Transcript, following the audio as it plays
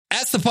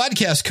Ask the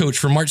Podcast Coach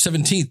for March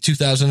 17th,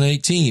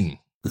 2018.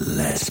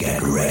 Let's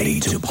get ready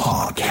to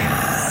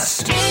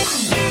podcast.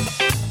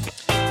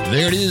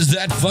 There it is,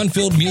 that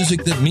fun-filled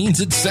music that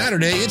means it's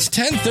Saturday. It's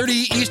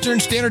 10:30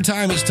 Eastern Standard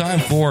Time. It's time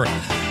for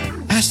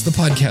Ask the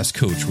Podcast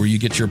Coach, where you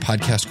get your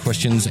podcast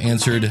questions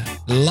answered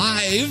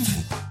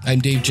live. I'm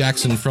Dave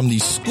Jackson from the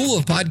School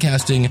of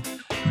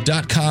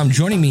Podcasting.com.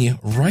 Joining me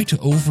right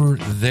over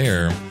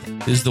there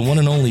is the one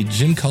and only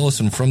Jim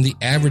Cullison from the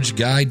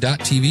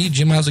AverageGuy.tv.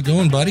 Jim, how's it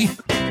going, buddy?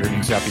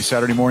 Greetings. Happy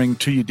Saturday morning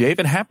to you, Dave,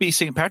 and happy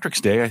St.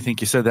 Patrick's Day. I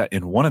think you said that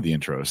in one of the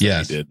intros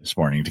that you did this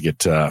morning to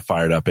get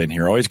fired up in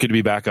here. Always good to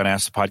be back on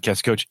Ask the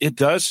Podcast Coach. It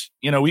does,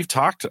 we've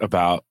talked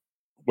about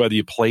whether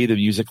you play the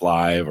music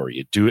live or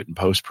you do it in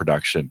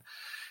post-production.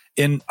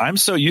 And I'm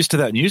so used to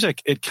that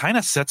music, it kind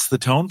of sets the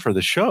tone for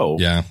the show.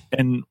 Yeah.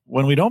 And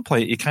when we don't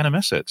play it, you kind of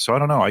miss it. So I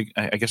don't know. I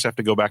guess I have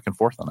to go back and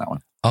forth on that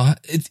one.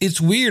 It's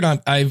weird.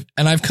 I've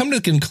come to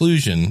the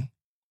conclusion,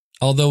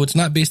 although it's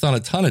not based on a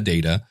ton of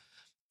data,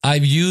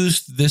 I've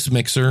used this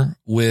mixer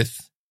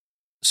with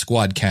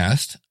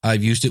Squadcast.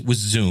 I've used it with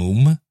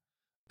Zoom.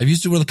 I've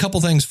used it with a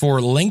couple things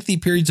for lengthy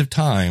periods of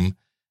time.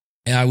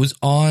 And I was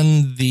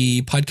on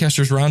the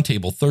Podcasters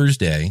Roundtable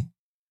Thursday,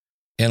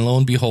 and lo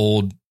and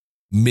behold,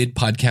 mid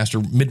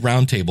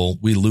roundtable,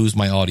 we lose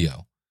my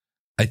audio.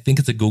 I think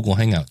it's a Google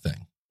Hangout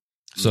thing.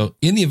 So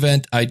in the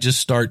event I just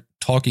start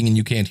talking and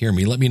you can't hear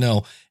me, let me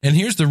know. And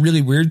here's the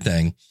really weird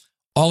thing.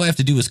 All I have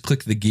to do is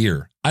click the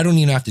gear. I don't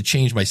even have to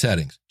change my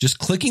settings. Just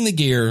clicking the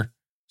gear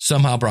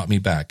somehow brought me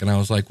back. And I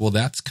was like, well,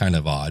 that's kind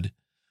of odd.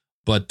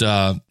 But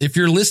if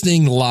you're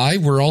listening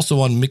live, we're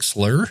also on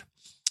Mixlr.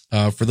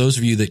 For those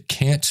of you that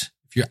can't,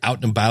 if you're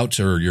out and about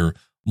or you're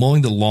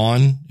mowing the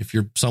lawn, if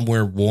you're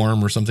somewhere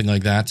warm or something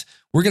like that,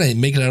 we're going to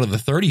make it out of the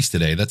 30s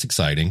today. That's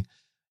exciting.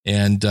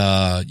 And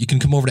you can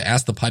come over to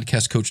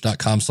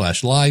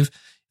askthepodcastcoach.com/live.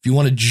 If you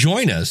want to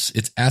join us,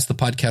 it's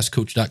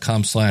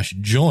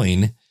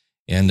askthepodcastcoach.com/join.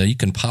 And you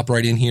can pop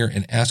right in here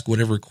and ask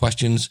whatever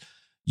questions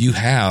you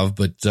have.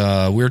 But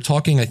we were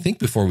talking, I think,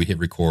 before we hit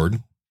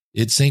record.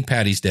 It's St.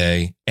 Paddy's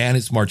Day and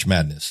it's March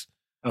Madness.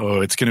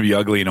 Oh, it's going to be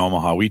ugly in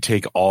Omaha. We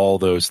take all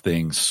those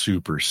things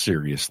super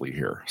seriously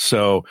here.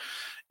 So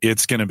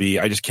it's going to be,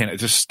 I just can't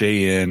just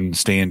stay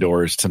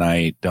indoors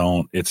tonight.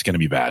 It's going to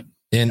be bad.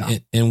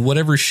 And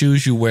whatever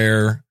shoes you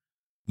wear,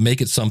 make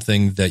it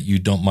something that you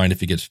don't mind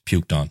if it gets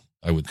puked on,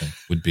 I would think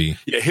would be.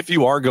 Yeah, if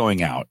you are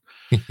going out.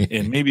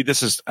 And maybe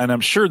this is, and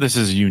I'm sure this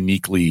is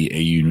uniquely a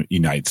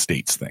United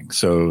States thing.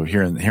 So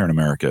here in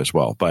America as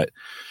well. But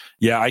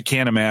yeah, I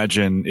can't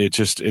imagine for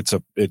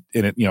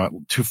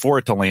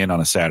it to land on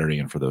a Saturday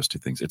and for those two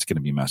things, it's going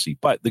to be messy.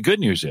 But the good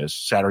news is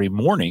Saturday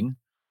morning,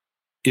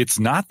 it's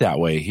not that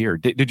way here.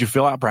 Did you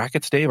fill out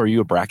brackets, Dave? Are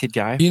you a bracket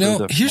guy?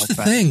 Here's the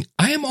thing.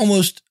 I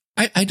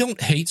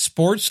don't hate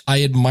sports.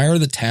 I admire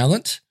the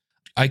talent.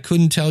 I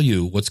couldn't tell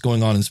you what's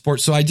going on in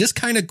sports. So I just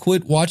kind of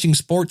quit watching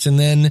sports, and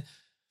then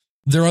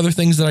there are other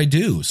things that I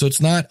do. So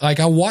it's not like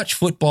I'll watch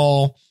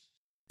football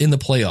in the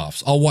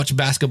playoffs. I'll watch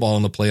basketball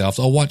in the playoffs.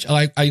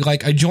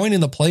 I join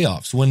in the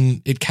playoffs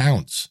when it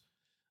counts.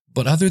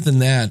 But other than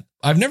that,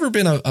 I've never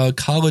been a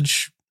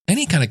college,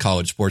 any kind of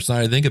college sports. Now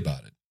I think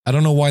about it. I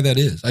don't know why that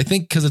is. I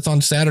think because it's on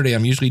Saturday,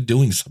 I'm usually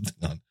doing something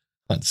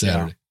on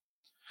Saturday. Yeah.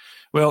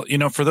 Well,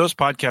 for those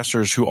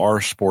podcasters who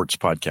are sports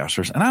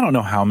podcasters, and I don't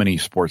know how many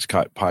sports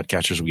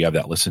podcasters we have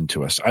that listen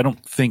to us. I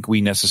don't think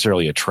we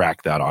necessarily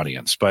attract that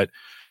audience, but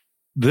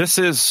this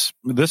is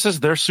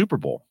their Super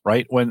Bowl,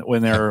 right? When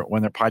they're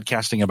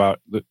podcasting about,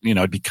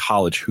 it'd be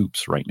college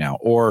hoops right now,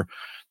 or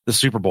the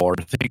Super Bowl, or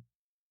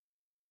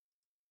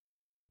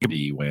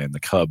when the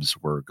Cubs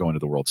were going to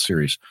the World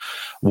Series.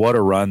 What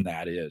a run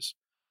that is.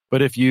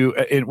 But if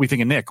we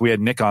think of Nick, we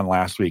had Nick on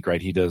last week, right?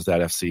 He does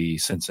that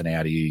FC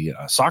Cincinnati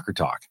soccer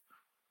talk.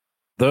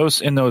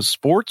 In those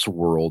sports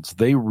worlds,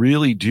 they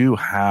really do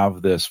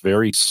have this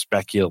very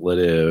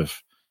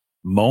speculative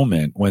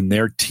moment when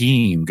their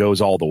team goes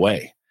all the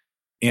way.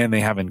 And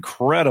they have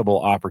incredible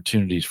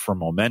opportunities for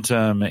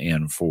momentum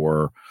and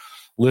for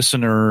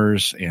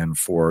listeners and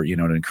for, to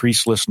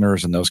increase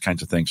listeners and those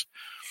kinds of things.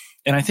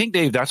 And I think,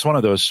 Dave, that's one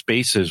of those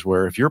spaces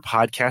where if you're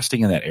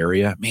podcasting in that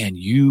area, man,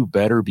 you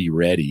better be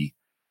ready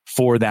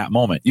for that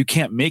moment. You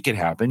can't make it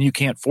happen. You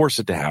can't force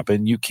it to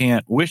happen. You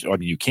can't wish,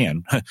 you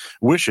can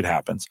wish it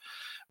happens,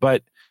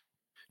 but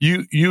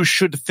you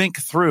should think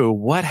through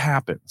what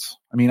happens.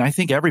 I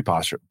think every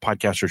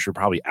podcaster should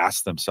probably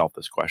ask themselves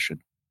this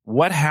question.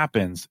 What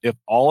happens if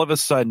all of a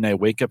sudden I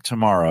wake up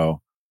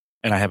tomorrow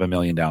and I have 1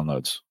 million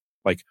downloads?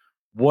 Like,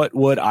 what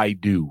would I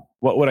do?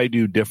 What would I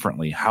do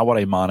differently? How would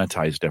I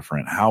monetize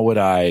different? How would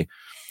I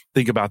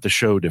think about the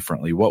show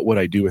differently? What would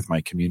I do with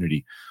my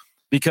community?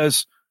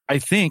 Because I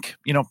think,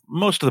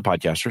 most of the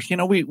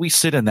podcasters, we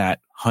sit in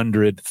that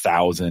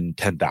 100,000,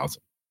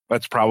 10,000.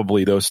 That's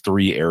probably those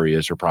three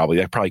areas that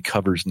probably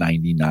covers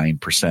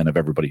 99% of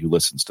everybody who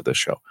listens to this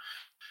show.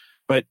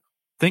 But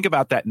think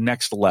about that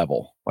next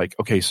level. Like,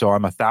 okay, so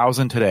I'm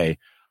 1,000 today.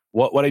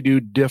 What would I do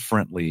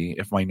differently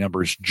if my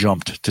numbers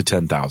jumped to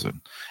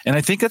 10,000? And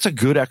I think that's a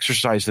good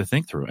exercise to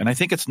think through. And I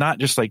think it's not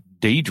just like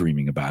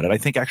daydreaming about it. I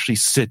think actually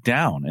sit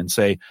down and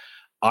say,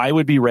 I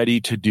would be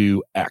ready to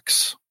do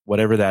X,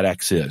 whatever that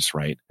X is,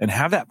 right? And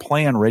have that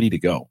plan ready to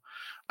go.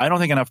 I don't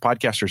think enough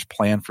podcasters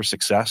plan for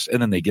success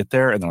and then they get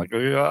there and they're like,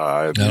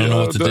 I don't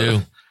know what to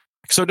do.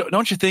 So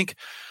don't you think,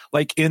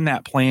 like in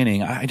that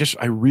planning,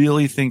 I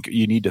really think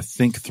you need to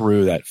think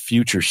through that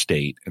future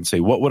state and say,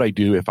 what would I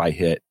do if I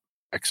hit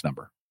X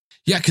number?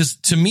 Yeah, because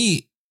to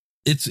me,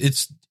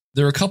 it's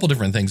there are a couple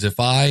different things. If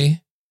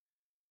I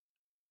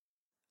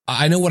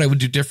know what I would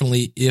do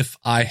differently if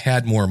I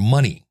had more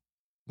money.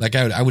 Like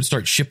I would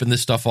start shipping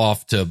this stuff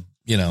off to,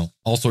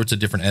 all sorts of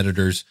different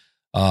editors.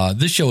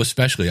 This show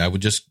especially, I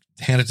would just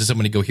hand it to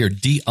somebody, go here,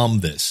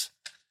 this.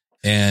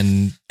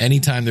 And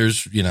anytime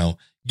there's,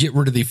 get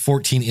rid of the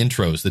 14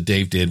 intros that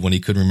Dave did when he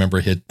couldn't remember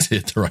hit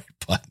the right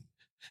button.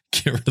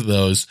 Get rid of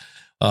those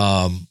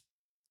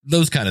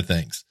kind of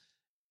things.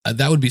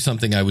 That would be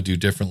something I would do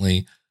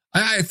differently.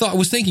 I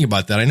was thinking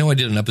about that. I know I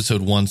did an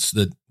episode once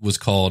that was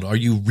called, "Are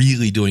you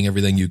really doing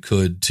everything you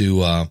could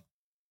to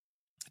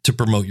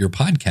promote your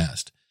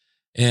podcast?"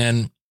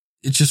 And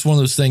it's just one of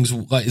those things.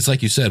 It's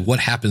like you said, what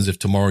happens if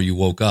tomorrow you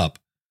woke up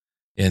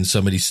and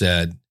somebody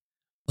said,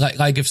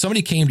 like if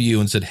somebody came to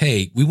you and said,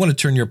 "Hey, we want to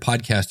turn your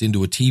podcast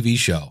into a TV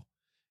show,"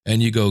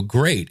 and you go,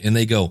 "Great," and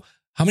they go,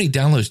 "How many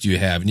downloads do you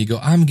have?" And you go,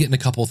 "I'm getting a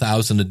couple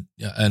thousand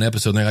an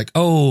episode." And they're like,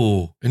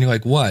 "Oh," and you're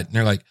like, "What?" And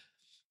they're like,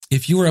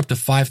 "If you were up to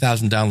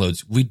 5,000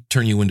 downloads, we'd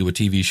turn you into a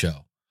TV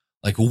show."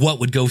 Like, what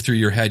would go through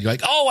your head? You're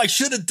like, "Oh, I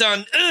should have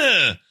done,"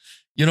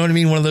 you know what I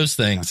mean? One of those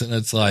things. And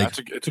it's like,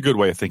 it's a good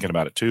way of thinking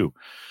about it too,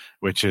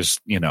 which is,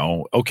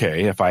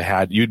 okay, if I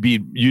had, you'd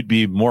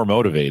be more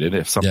motivated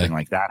if something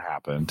like that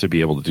happened to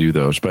be able to do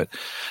those. But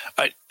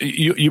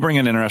you bring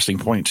an interesting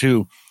point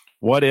too.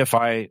 What if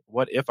I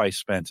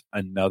spent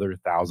another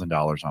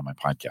 $1,000 on my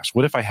podcast?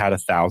 What if I had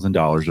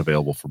 $1,000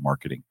 available for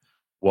marketing?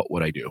 What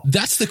would I do?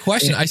 That's the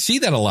question. I see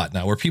that a lot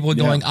now where people are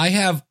going, I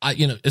have,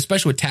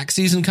 especially with tax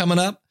season coming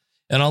up,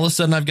 and all of a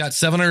sudden I've got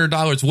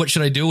 $700. What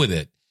should I do with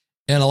it?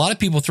 And a lot of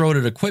people throw it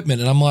at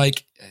equipment. And I'm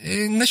like,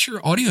 unless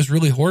your audio is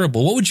really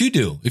horrible, what would you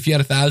do if you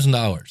had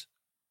 $1,000?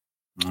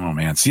 Oh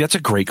man. See, that's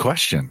a great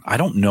question. I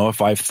don't know if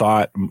I've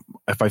thought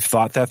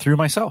that through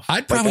myself.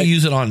 I'd probably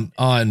use it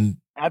on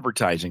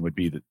advertising would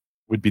be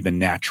the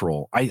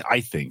natural.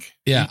 I think.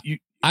 Yeah.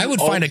 I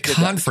would find a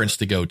conference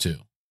to go to.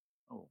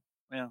 Oh,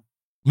 yeah.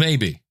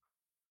 Maybe.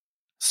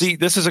 See,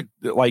 this is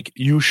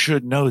you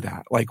should know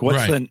that. Like,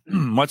 what's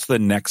the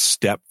next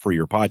step for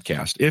your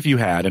podcast? If you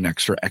had an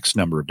extra X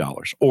number of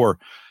dollars or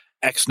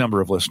X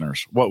number of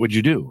listeners, what would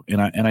you do?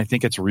 And I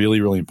think it's really,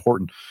 really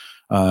important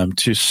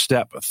to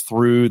step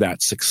through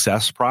that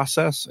success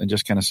process and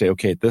just kind of say,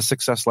 okay, at this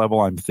success level,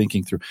 I'm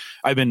thinking through.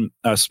 I've been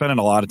spending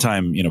a lot of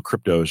time,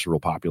 crypto is real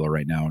popular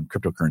right now and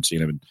cryptocurrency,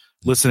 and I've been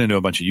listening to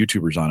a bunch of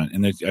YouTubers on it.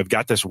 And I've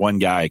got this one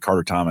guy,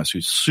 Carter Thomas,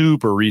 who's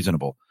super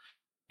reasonable.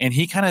 And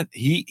he kind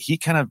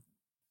of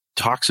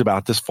talks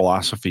about this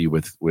philosophy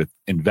with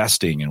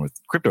investing and with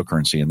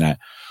cryptocurrency, and that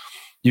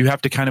you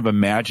have to kind of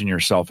imagine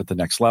yourself at the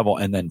next level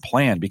and then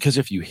plan, because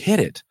if you hit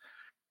it,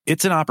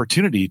 it's an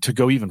opportunity to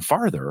go even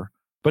farther.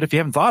 But if you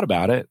haven't thought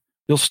about it,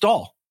 you'll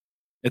stall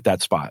at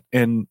that spot,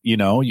 and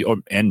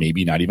and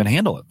maybe not even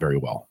handle it very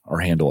well or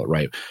handle it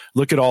right.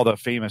 Look at all the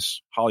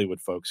famous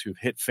Hollywood folks who've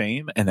hit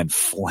fame and then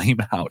flame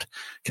out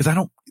because they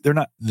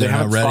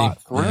haven't ready.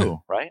 Thought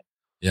through, right?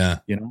 Yeah.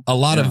 A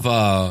lot of,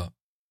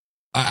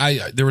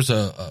 there was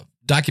a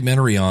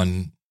documentary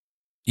on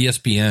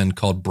ESPN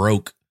called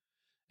Broke,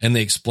 and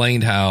they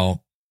explained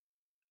how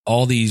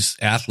all these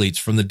athletes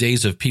from the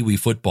days of Pee Wee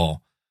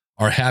football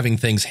are having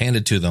things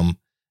handed to them,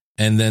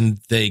 and then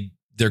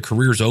their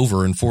career's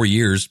over in 4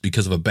 years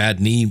because of a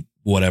bad knee,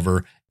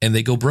 whatever, and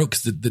they go broke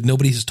because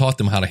nobody has taught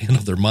them how to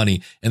handle their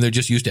money, and they're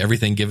just used to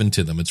everything given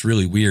to them. It's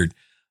really weird.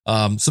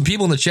 Some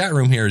people in the chat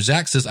room here,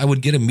 Zach says, I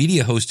would get a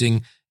media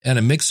hosting and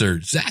a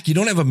mixer. Zach, you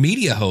don't have a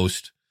media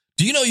host.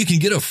 Do you know you can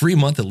get a free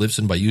month at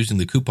Libsyn by using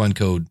the coupon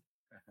code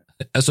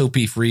SOP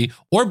free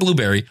or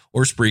Blueberry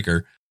or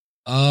Spreaker?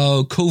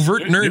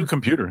 Covert Nerd. New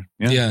computer.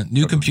 Yeah,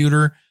 new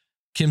computer.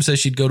 Kim says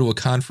she'd go to a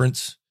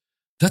conference.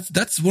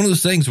 That's one of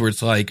those things where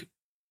it's like,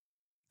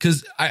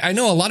 because I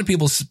know a lot of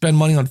people spend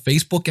money on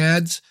Facebook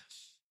ads.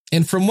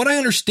 And from what I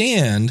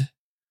understand,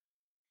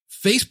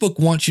 Facebook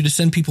wants you to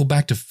send people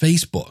back to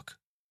Facebook.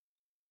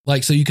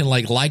 Like, so you can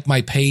like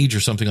my page or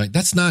something like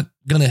that's not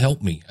going to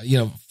help me.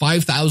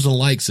 5,000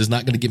 likes is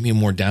not going to get me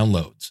more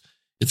downloads.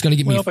 It's going to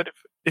get me. But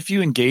if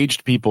you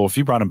engaged people, if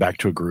you brought them back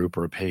to a group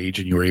or a page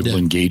and you were able to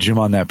engage them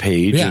on that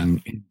page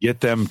and get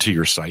them to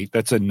your site,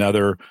 that's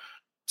another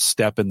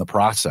step in the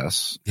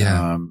process.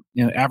 Yeah.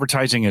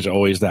 Advertising is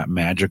always that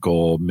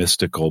magical,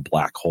 mystical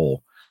black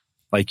hole.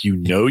 Like,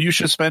 you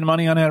should spend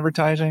money on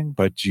advertising,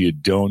 but you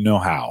don't know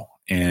how.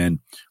 And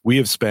we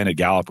have spent at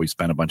Gallup, we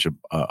spent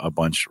a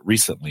bunch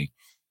recently.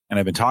 And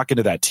I've been talking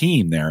to that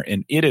team there,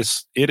 and it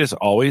is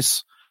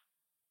always,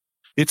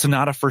 it's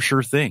not a for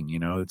sure thing,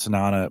 it's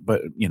not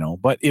but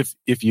if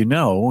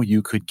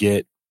you could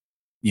get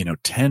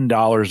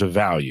 $10 of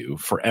value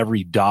for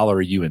every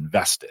dollar you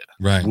invested,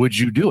 Right. would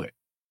you do it?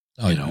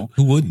 Oh,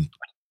 who wouldn't?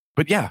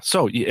 But yeah,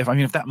 so if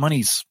that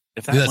money's,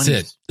 that's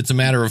it. It's a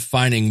matter of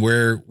finding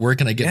where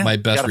can I get my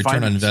best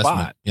return on investment?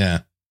 Spot. Yeah.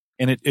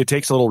 And it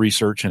takes a little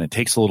research, and it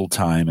takes a little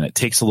time, and it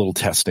takes a little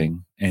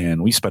testing.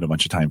 And we spent a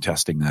bunch of time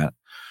testing that.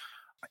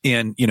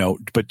 And,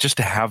 but just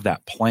to have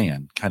that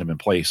plan kind of in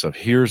place of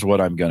here's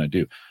what I'm going to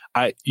do.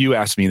 You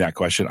asked me that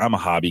question. I'm a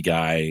hobby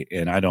guy,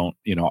 and I don't,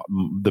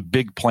 the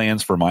big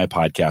plans for my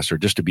podcast are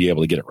just to be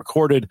able to get it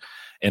recorded.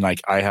 And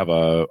like, I have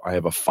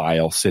a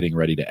file sitting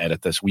ready to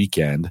edit this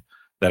weekend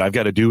that I've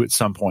got to do at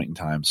some point in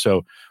time.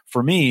 So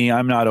for me,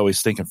 I'm not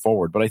always thinking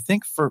forward, but I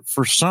think for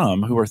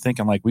some who are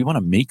thinking like, we want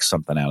to make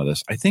something out of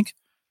this, I think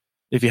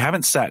if you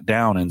haven't sat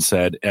down and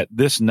said, at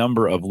this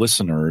number of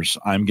listeners,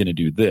 I'm going to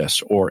do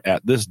this, or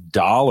at this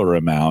dollar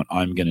amount,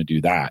 I'm going to do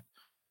that,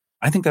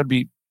 I think that'd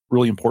be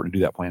really important to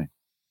do that planning.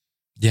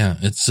 Yeah.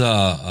 It's,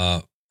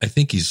 I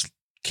think he's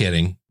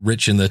kidding.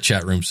 Rich in the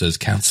chat room says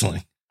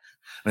counseling.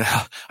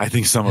 I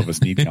think some of us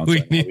need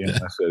counseling.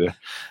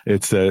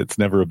 It's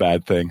never a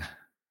bad thing.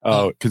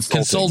 Oh,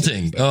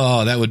 consulting.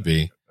 Oh, that would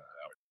be.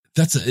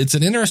 It's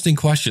an interesting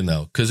question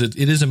though, because it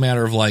is a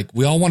matter of like,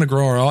 we all want to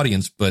grow our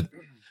audience, but,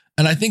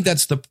 and I think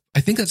that's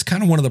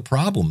kind of one of the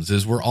problems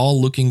is we're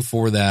all looking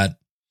for that,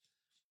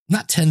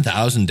 not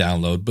 10,000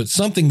 download, but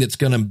something that's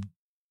going to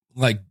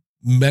like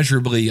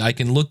measurably, I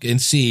can look and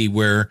see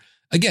where,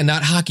 again,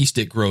 not hockey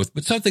stick growth,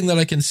 but something that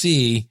I can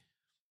see,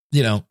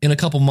 in a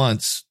couple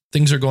months,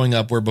 things are going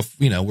up where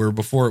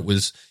before it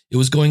was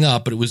going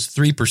up, but it was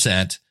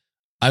 3%.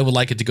 I would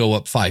like it to go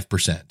up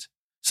 5%,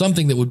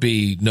 something that would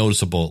be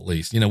noticeable at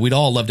least. We'd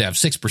all love to have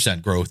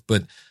 6% growth,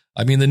 but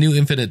I mean, the new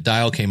Infinite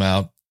Dial came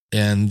out,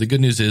 and the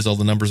good news is all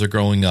the numbers are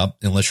growing up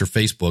unless you're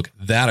Facebook.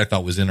 That I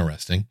thought was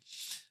interesting.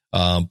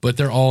 But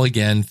they're all,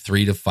 again,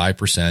 3 to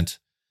 5%.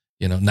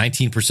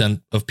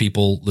 19% of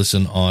people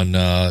listen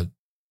on,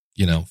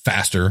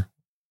 faster.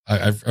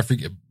 I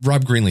forget.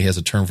 Rob Greenlee has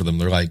a term for them.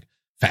 They're like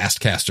fast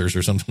casters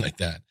or something like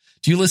that.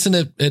 Do you listen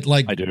at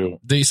like? I do.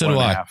 So do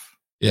I.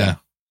 Yeah.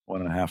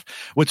 1.5.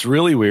 What's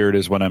really weird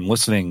is when I'm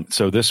listening.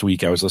 So this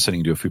week I was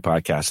listening to a few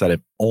podcasts that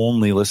I've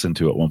only listened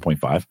to at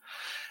 1.5.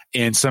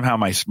 And somehow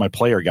my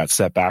player got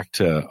set back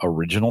to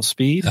original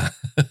speed.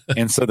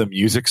 And so the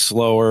music's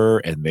slower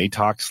and they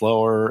talk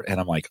slower. And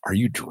I'm like, are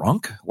you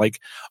drunk? Like,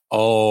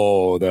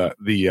 oh, so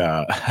you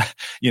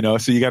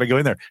got to go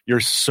in there.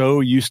 You're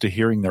so used to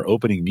hearing their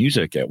opening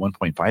music at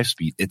 1.5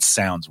 speed. It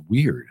sounds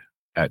weird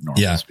at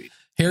normal speed.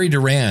 Harry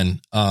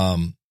Duran,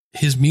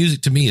 his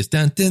music to me is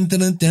dun, dun, dun,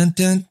 dun, dun,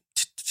 dun.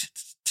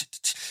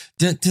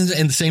 And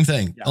the same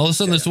thing. All of a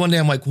sudden, this one day,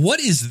 I'm like, what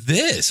is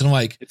this? And I'm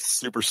like, it's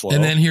super slow.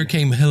 And then here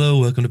came, hello,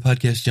 welcome to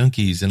Podcast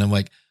Junkies. And I'm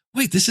like,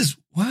 wait, this is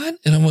what?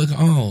 And I'm like,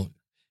 oh,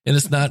 and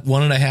it's not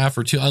 1.5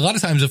 or 2. A lot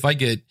of times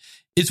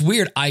it's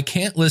weird. I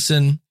can't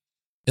listen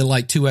at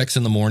like 2x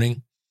in the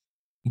morning,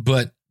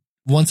 but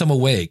once I'm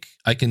awake,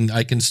 I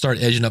can start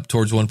edging up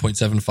towards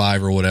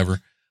 1.75 or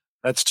whatever.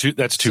 That's too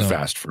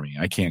fast for me.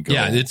 I can't go.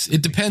 Yeah.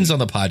 It depends on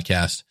the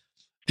podcast.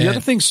 The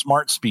other thing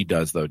Smart Speed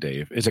does, though,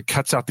 Dave, is it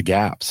cuts out the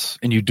gaps,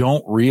 and you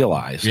don't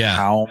realize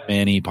how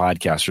many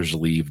podcasters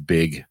leave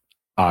big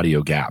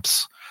audio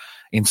gaps.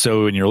 And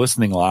so when you're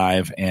listening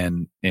live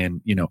and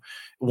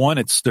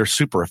one, they're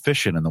super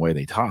efficient in the way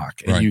they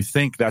talk, and you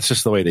think that's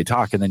just the way they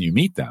talk, and then you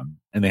meet them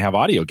and they have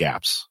audio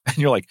gaps, and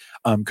you're like,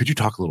 could you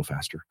talk a little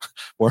faster?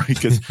 Or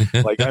because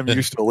like I'm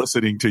used to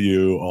listening to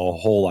you a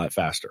whole lot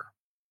faster.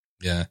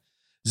 Yeah.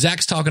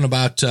 Zach's talking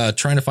about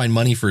trying to find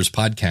money for his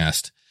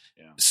podcast.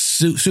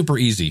 Super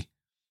easy.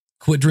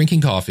 Quit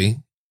drinking coffee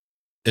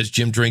as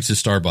Jim drinks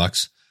his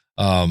Starbucks.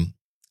 And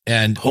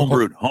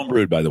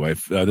homebrewed, by the way.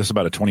 This is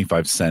about a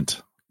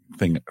 25-cent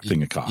thing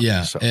of coffee.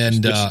 Yeah. So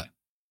and there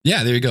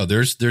you go.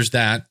 There's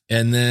that.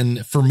 And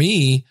then for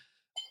me,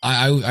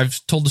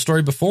 I've told the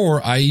story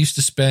before. I used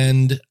to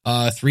spend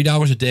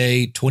 $3 a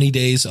day, 20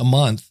 days a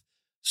month.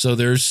 So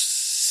there's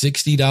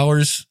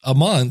 $60 a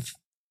month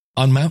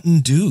on Mountain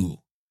Dew.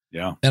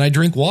 Yeah. And I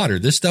drink water.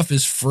 This stuff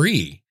is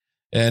free.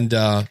 And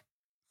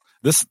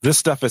This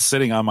stuff is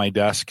sitting on my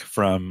desk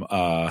from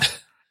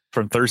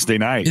Thursday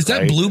night. Is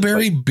that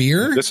blueberry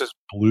beer? This is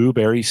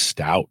blueberry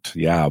stout.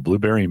 Yeah,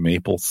 blueberry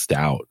maple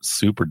stout.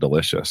 Super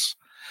delicious.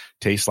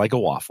 Tastes like a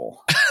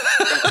waffle.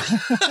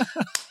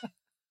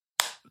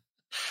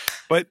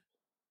 But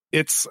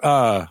it's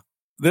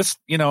those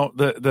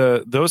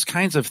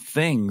kinds of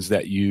things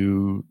that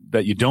you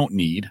don't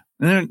need,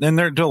 and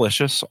they're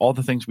delicious. All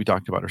the things we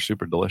talked about are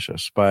super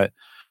delicious, but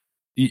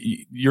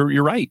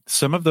you're right.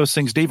 Some of those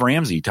things, Dave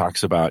Ramsey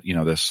talks about,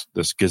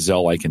 this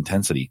gazelle-like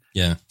intensity.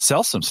 Yeah.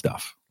 Sell some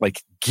stuff.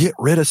 Like get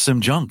rid of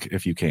some junk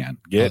if you can.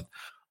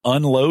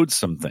 Unload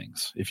some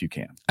things if you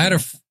can. I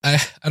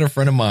had a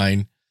friend of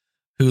mine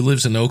who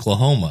lives in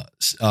Oklahoma.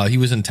 He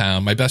was in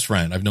town. My best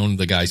friend. I've known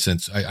the guy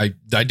since I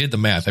did the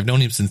math. I've known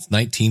him since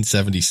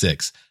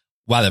 1976.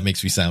 Wow, that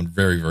makes me sound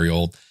very, very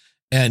old.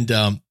 And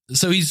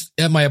so he's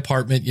at my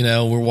apartment.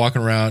 We're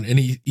walking around, and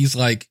he's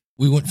like,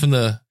 we went from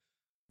the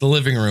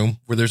living room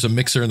where there's a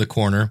mixer in the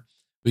corner.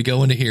 We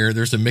go into here.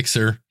 There's a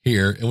mixer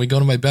here, and we go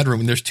to my bedroom,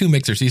 and there's 2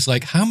 mixers. He's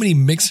like, "How many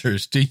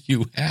mixers do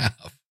you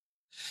have?"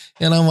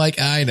 And I'm like,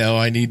 "I know.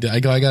 I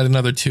got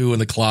another 2 in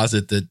the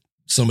closet that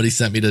somebody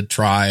sent me to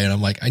try." And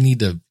I'm like, "I need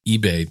to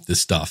eBay this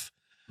stuff."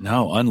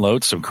 No,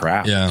 unload some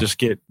crap. Yeah. Just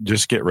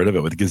get rid of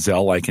it with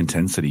Gazelle-like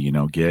intensity. You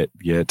know, get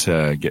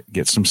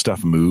some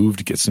stuff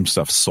moved, get some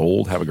stuff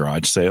sold, have a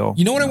garage sale.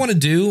 You know what I want to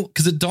do?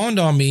 Because it dawned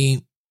on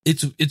me,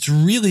 it's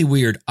really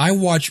weird. I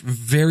watch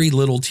very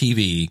little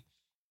TV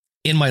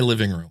in my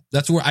living room.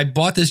 That's where I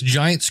bought this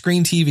giant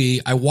screen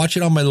TV. I watch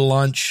it on my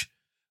lunch,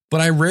 but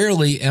I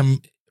rarely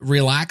am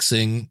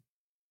relaxing,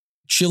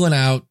 chilling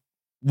out,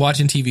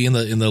 watching TV in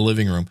the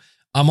living room.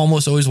 I'm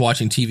almost always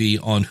watching TV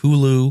on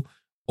Hulu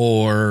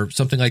or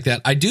something like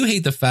that. I do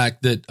hate the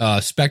fact that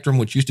Spectrum,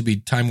 which used to be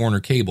Time Warner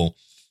Cable,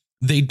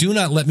 they do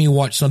not let me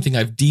watch something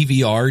I've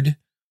DVR'd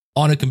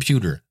on a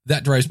computer.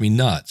 That drives me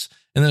nuts.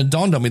 And then it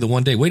dawned on me the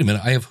one day, wait a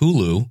minute, I have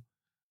Hulu.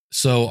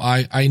 So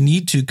I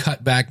need to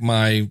cut back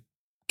my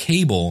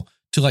cable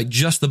to like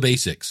just the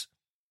basics.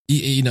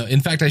 You know,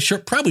 in fact, I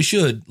probably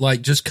should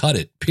like just cut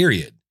it,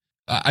 period.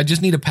 I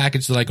just need a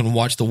package that I can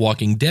watch The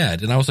Walking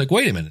Dead. And I was like,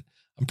 wait a minute,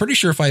 I'm pretty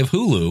sure if I have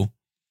Hulu,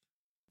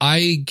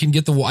 I can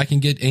get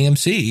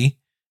AMC.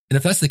 And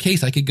if that's the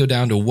case, I could go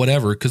down to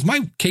whatever, because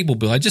my cable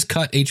bill, I just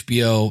cut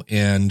HBO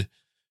and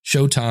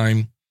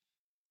Showtime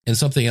and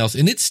something else,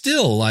 and it's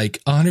still like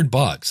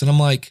 $100. And I'm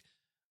like,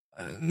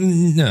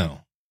 no.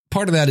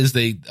 Part of that is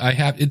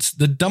it's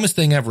the dumbest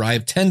thing ever. I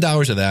have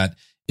 $10 of that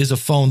is a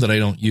phone that I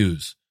don't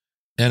use.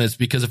 And it's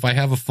because if I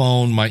have a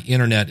phone, my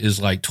internet is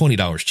like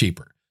 $20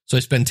 cheaper. So I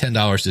spend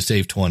 $10 to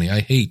save 20. I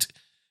hate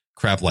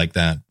crap like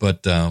that.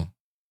 But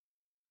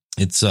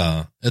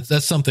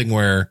that's something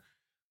where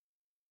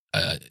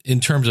in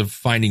terms of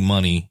finding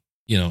money,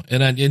 you know,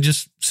 and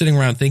just sitting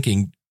around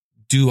thinking,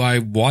 do I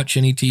watch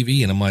any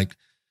TV? And I'm like,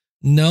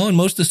 no. And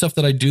most of the stuff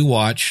that I do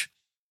watch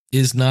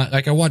is not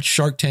like, I watch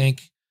Shark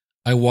Tank.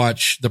 I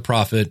watch The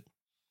Prophet,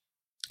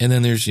 and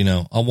then there's, you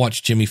know, I'll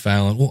watch Jimmy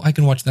Fallon. Well, I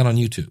can watch that on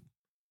YouTube.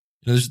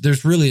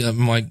 There's really,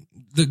 I'm like,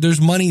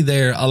 there's money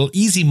there,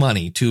 easy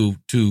money to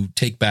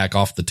take back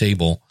off the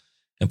table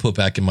and put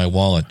back in my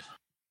wallet.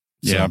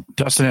 So, yeah.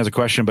 Dustin has a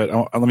question, but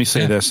let me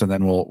say this, and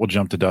then we'll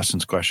jump to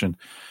Dustin's question.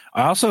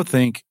 I also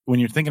think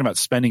when you're thinking about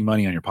spending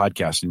money on your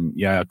podcast and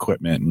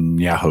equipment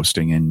and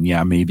hosting and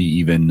maybe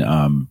even,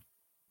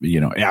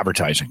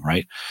 advertising,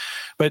 right?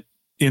 But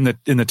in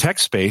the tech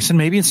space and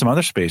maybe in some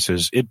other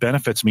spaces, it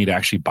benefits me to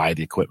actually buy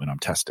the equipment I'm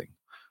testing.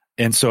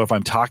 And so if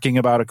I'm talking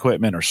about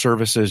equipment or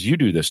services, you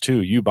do this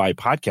too. You buy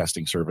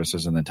podcasting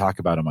services and then talk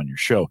about them on your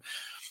show.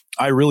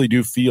 I really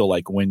do feel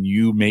like when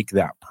you make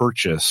that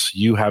purchase,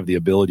 you have the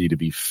ability to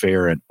be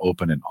fair and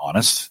open and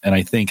honest. And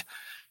I think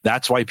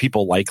that's why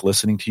people like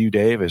listening to you,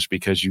 Dave, is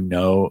because you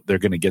know they're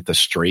going to get the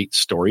straight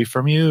story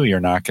from you. You're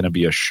not going to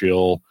be a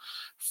shill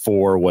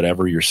for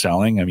whatever you're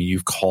selling. I mean,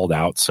 you've called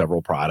out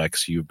several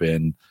products. You've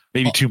been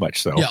maybe too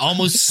much so. Yeah,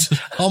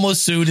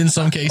 almost sued in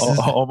some cases.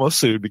 Almost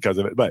sued because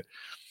of it.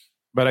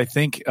 But I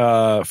think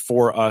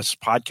for us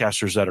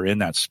podcasters that are in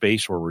that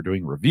space where we're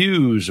doing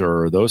reviews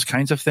or those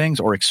kinds of things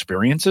or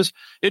experiences,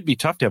 it'd be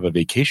tough to have a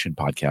vacation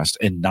podcast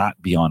and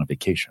not be on a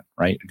vacation,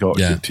 right? Go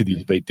to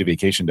these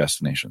vacation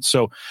destinations.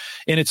 So,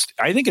 and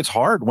I think it's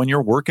hard when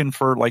you're working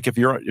for, like, if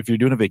you're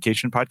doing a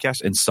vacation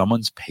podcast and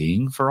someone's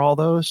paying for all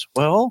those,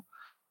 well,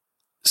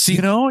 see,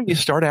 you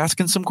start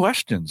asking some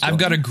questions. I've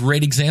got a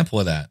great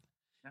example of that.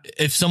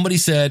 If somebody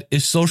said,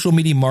 is social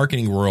media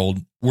marketing world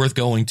worth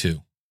going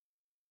to?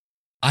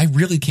 I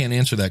really can't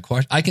answer that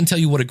question. I can tell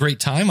you what a great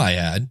time I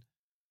had,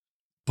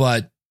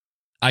 but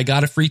I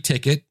got a free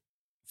ticket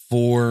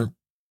for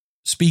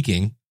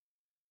speaking,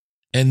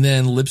 and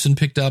then Libsyn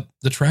picked up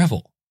the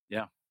travel.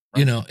 Yeah.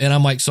 Right. And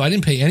I'm like, so I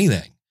didn't pay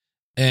anything.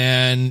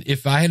 And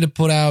if I had to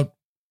put out,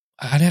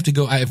 I'd have to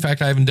go. In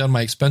fact, I haven't done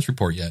my expense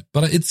report yet,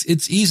 but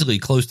it's easily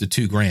close to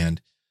 $2,000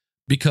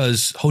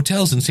 because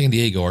hotels in San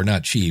Diego are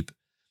not cheap.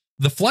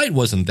 The flight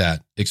wasn't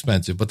that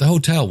expensive, but the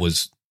hotel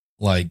was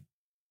like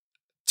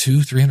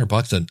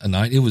 $200-$300 a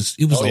night. It was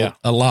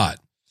a lot.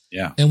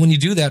 Yeah. And when you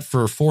do that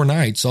for 4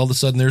 nights, all of a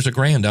sudden there's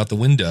 $1,000 out the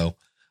window.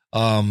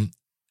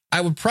 I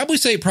would probably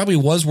say it probably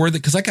was worth it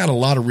because I got a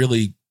lot of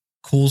really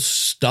cool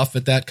stuff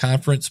at that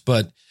conference,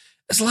 but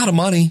it's a lot of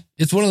money.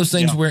 It's one of those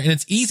things where, and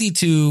it's easy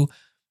to,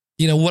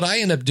 what I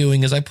end up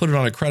doing is I put it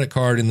on a credit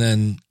card and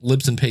then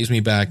Libsyn pays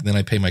me back and then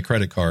I pay my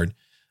credit card.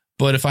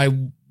 But if I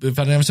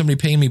didn't have somebody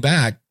paying me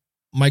back,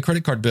 my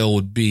credit card bill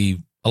would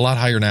be a lot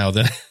higher now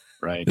than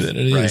right. than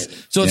it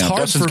is. So it's hard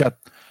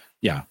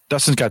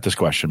Dustin's got this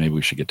question. Maybe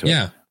we should get to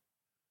it.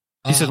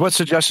 He said, what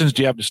suggestions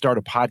do you have to start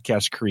a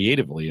podcast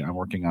creatively? I'm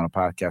working on a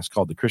podcast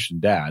called The Christian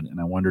Dad, and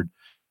I wondered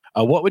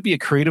what would be a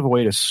creative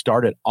way to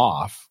start it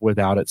off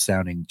without it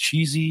sounding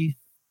cheesy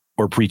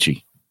or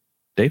preachy?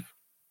 Dave?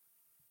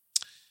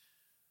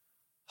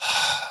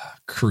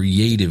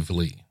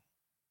 Creatively.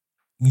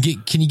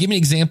 Can you give me an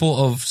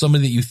example of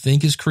somebody that you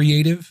think is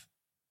creative?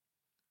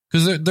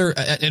 Because they're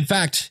in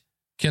fact,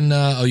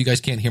 you guys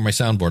can't hear my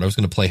soundboard. I was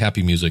going to play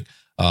happy music.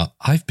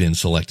 I've been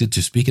selected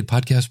to speak at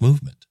Podcast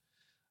Movement.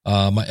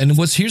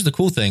 Here's the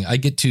cool thing. I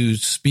get to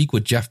speak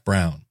with Jeff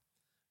Brown,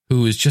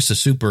 who is just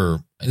this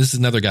is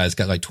another guy that's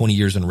got like 20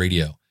 years in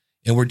radio.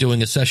 And we're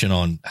doing a session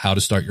on how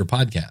to start your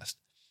podcast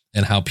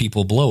and how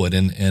people blow it.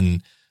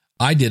 And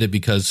I did it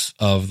because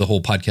of the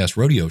whole podcast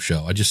rodeo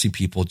show. I just see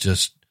people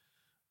just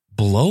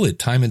blow it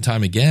time and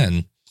time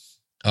again.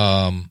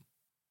 I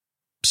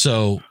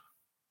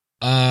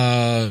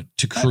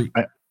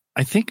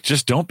think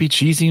just don't be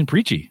cheesy and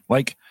preachy.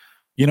 Like,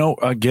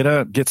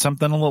 get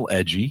something a little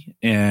edgy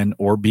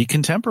or be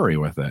contemporary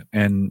with it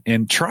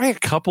and try a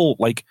couple,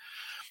 like,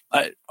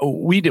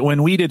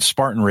 when we did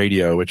Spartan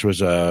Radio, which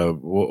was in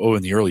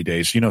the early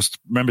days,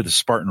 remember the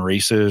Spartan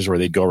races where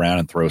they'd go around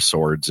and throw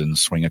swords and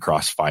swing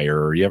across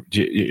fire?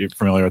 You're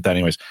familiar with that?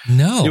 Anyways,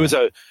 no.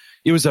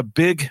 It was a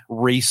big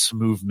race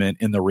movement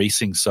in the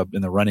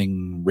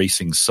running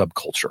racing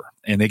subculture,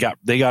 and they got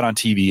on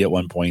TV at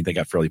one point. They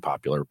got fairly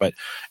popular, but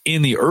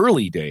in the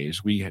early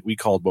days, we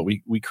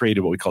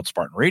created what we called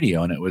Spartan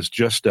Radio, and it was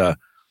just a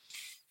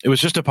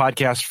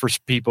podcast for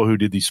people who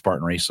did these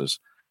Spartan races.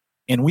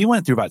 And we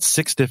went through about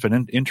 6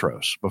 different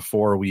intros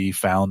before we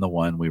found the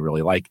one we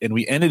really liked. And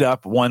we ended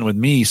up one with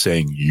me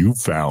saying, "You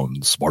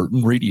found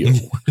Spartan Radio."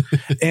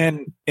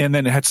 and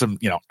then it had some,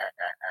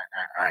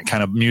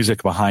 kind of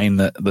music behind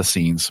the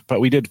scenes.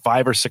 But we did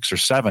 5 or 6 or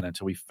 7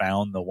 until we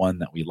found the one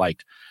that we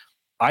liked.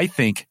 I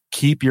think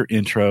keep your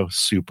intro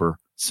super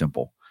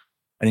simple.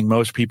 I think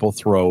most people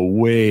throw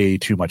way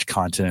too much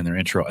content in their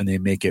intro and they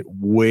make it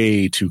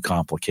way too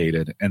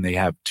complicated, and they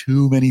have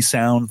too many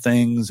sound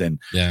things and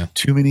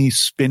too many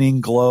spinning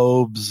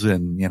globes.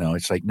 And,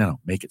 it's like, no,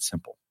 make it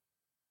simple.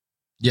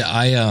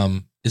 Yeah.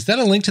 Is that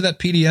a link to that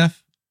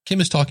PDF? Kim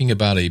is talking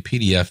about a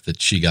PDF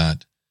that she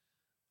got.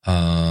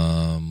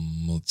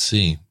 Let's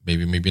see,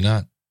 maybe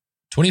not.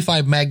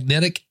 25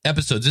 magnetic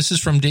episodes. This is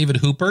from David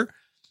Hooper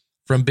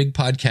from Big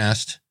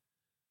Podcast.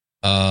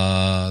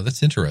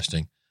 That's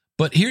interesting.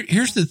 But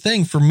here's the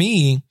thing for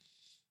me,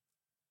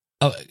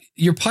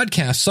 your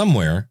podcast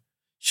somewhere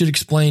should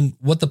explain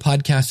what the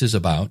podcast is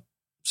about.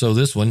 So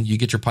this one, you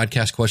get your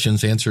podcast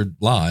questions answered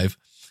live.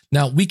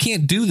 Now, we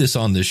can't do this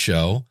on this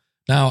show.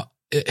 Now,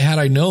 had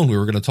I known we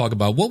were going to talk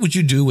about what would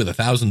you do with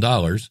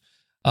 $1,000,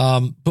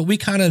 but we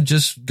kind of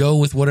just go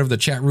with whatever the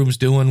chat room's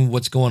doing,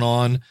 what's going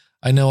on.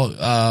 I know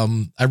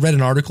I read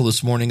an article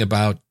this morning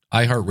about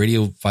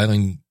iHeartRadio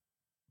filing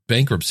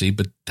bankruptcy,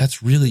 but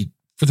that's really,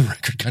 for the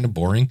record, kind of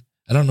boring.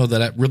 I don't know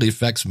that really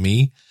affects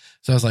me.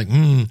 So I was like,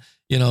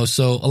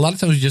 so a lot of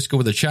times we just go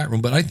with the chat room,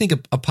 but I think a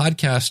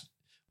podcast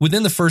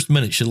within the first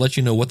minute should let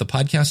you know what the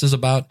podcast is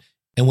about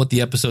and what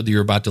the episode that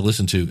you're about to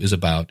listen to is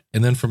about.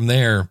 And then from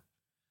there,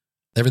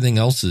 everything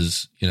else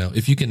is,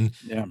 if you can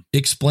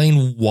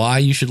explain why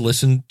you should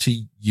listen to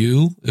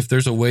you, if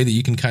there's a way that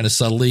you can kind of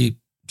subtly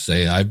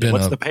say,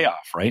 what's the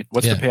payoff, right?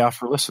 What's the payoff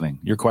for listening?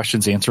 Your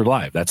question's answered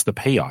live. That's the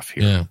payoff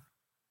here. Yeah.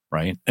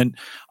 Right. And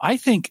I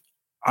think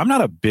I'm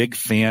not a big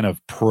fan of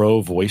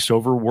pro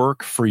voiceover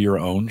work for your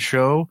own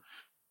show.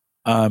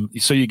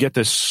 So you get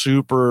this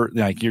super,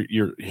 like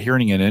you're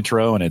hearing an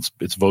intro and it's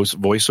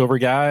voiceover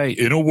guy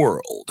in a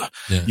world,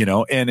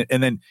 and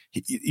then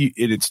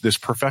it's this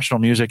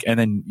professional music, and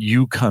then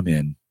you come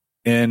in,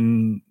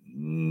 and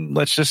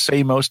let's just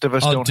say most of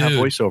us don't have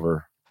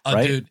voiceover.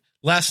 Right? Dude,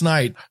 last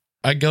night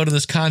I go to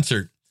this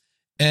concert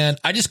and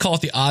I just call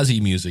it the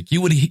Ozzy music. You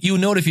would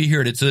know it if you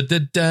hear it. It's a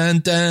dun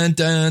dun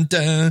dun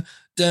dun.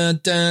 Dun,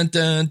 dun,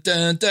 dun,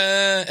 dun,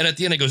 dun. And at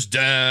the end it goes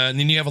dun, and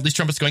then you have all these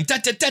trumpets going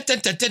dun, dun, dun, dun,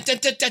 dun, dun, dun,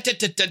 dun, dun,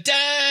 dun, dun,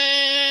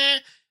 dun.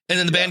 And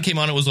then the band came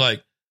on, it was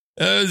like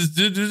I was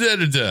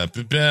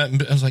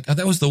like,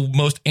 that was the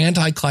most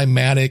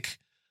anticlimactic.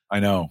 I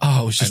know.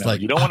 Oh, it was just like,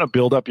 you don't want to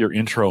build up your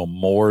intro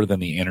more than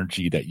the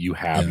energy that you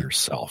have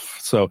yourself.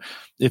 So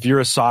if you're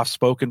a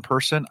soft-spoken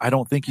person, I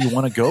don't think you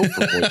want to go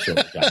for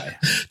voiceover guy.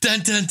 Dun,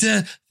 dun,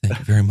 dun. Thank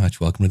you very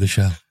much. Welcome to the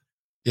show.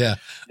 Yeah.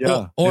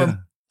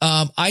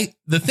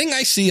 The thing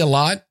I see a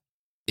lot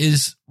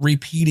is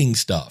repeating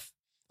stuff.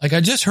 Like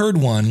I just heard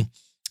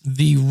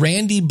the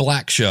Randy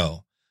Black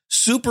show.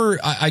 Super.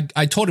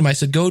 I told him, I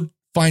said, go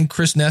find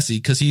Chris Nesi,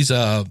 because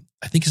I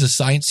think he's a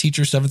science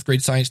teacher, 7th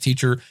grade science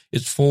teacher.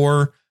 It's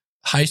for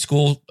high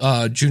school,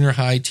 junior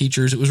high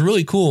teachers. It was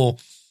really cool.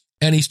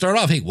 And he started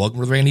off, hey, welcome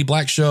to the Randy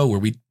Black show, where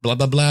we blah,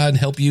 blah, blah, and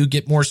help you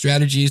get more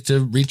strategies to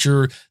reach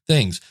your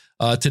things.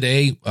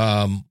 Today,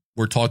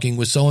 we're talking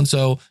with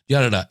so-and-so,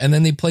 yada. And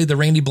then they played the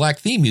Randy Black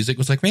theme music. It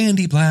was like,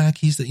 Randy Black,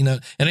 he's the,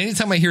 and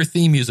anytime I hear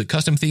theme music,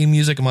 custom theme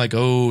music, I'm like,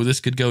 oh, this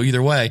could go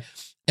either way.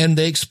 And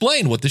they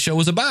explained what the show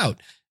was about.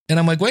 And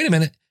I'm like, wait a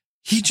minute,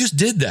 he just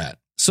did that.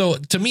 So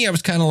to me, I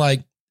was kind of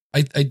like,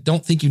 I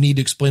don't think you need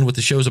to explain what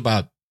the show's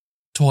about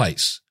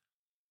twice.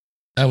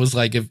 I was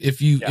like,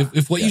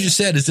 if what you just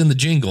said is in the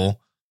jingle,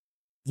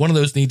 one of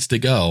those needs to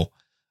go.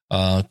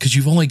 Cause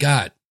you've only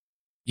got,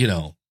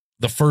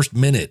 the first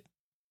minute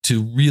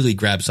to really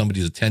grab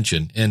somebody's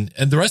attention. And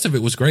the rest of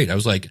it was great. I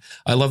was like,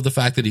 I love the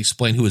fact that he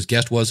explained who his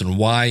guest was and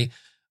why,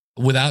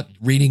 without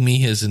reading me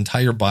his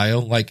entire bio.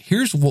 Like,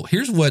 here's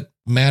what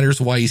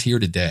matters, why he's here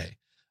today.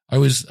 I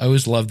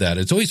always love that.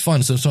 It's always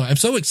fun. So I'm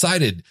so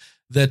excited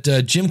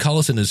that Jim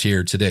Collison is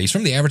here today. He's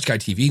from the Average Guy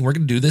TV. We're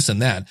going to do this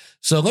and that.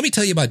 So let me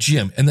tell you about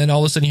Jim. And then all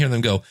of a sudden you hear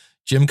them go,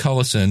 Jim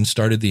Collison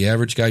started the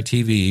Average Guy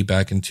TV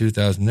back in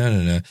 2000,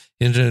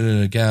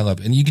 Gallup.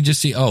 And you can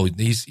just see, oh,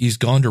 he's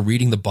gone to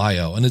reading the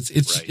bio. And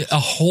it's a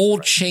whole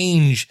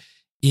change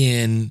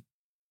in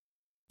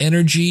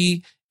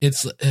energy.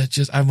 It's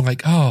just, I'm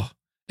like, oh,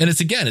 and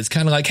it's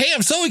kind of like, hey,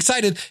 I'm so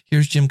excited.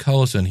 Here's Jim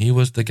Collison. He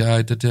was the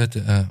guy.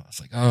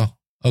 It's like, oh,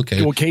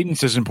 okay. Well,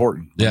 cadence is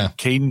important. Yeah.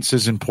 Cadence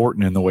is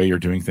important in the way you're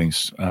doing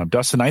things.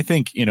 Dustin, I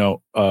think,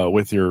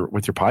 with your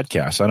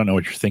podcast, I don't know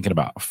what you're thinking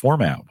about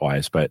format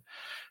wise, but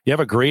you have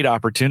a great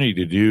opportunity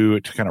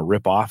to kind of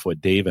rip off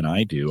what Dave and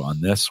I do on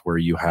this, where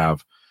you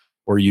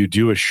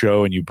do a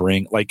show and you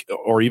bring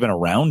or even a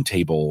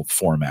roundtable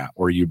format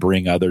where you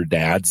bring other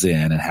dads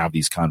in and have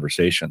these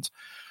conversations.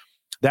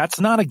 That's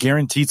not a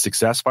guaranteed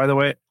success, by the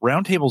way.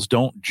 Roundtables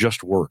don't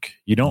just work.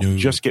 You don't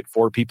just get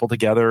 4 people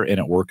together and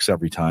it works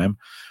every time.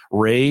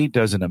 Ray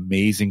does an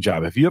amazing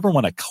job. If you ever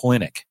want a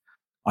clinic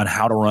on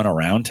how to run a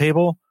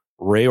roundtable,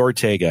 Ray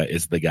Ortega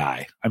is the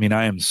guy. I mean,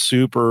 I am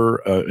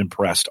super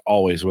impressed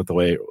always with the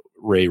way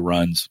Ray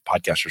runs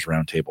Podcasters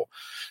Roundtable.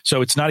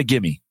 So it's not a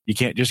gimme. You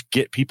can't just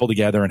get people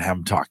together and have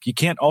them talk. You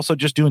can't also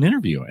just do an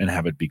interview and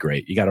have it be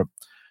great. You got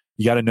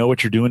to know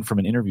what you're doing from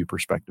an interview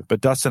perspective.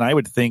 But Dustin, I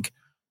would think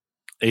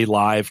a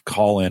live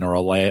call-in or a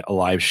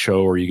live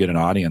show where you get an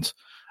audience,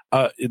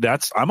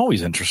 I'm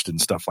always interested in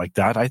stuff like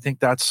that. I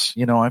think that's,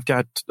 I've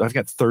got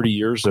 30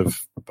 years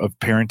of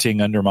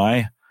parenting under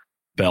my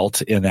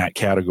belt in that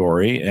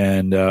category.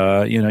 And,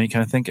 you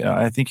kind of think,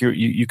 I think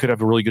you could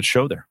have a really good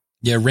show there.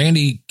 Yeah.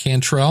 Randy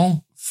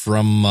Cantrell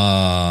from,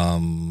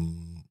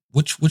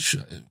 which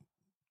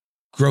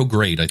Grow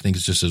Great, I think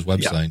is just his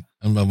website.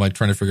 Yeah. I'm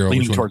trying to figure out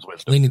Leaning which towards one.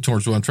 Wisdom. Leaning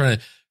Towards Wisdom. I'm trying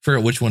to figure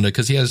out which one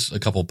because he has a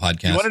couple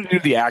podcasts. You wanted to do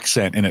the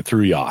accent and it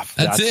threw you off.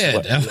 That's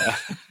it.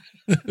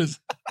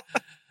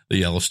 The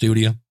Yellow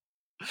Studio.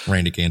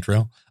 Randy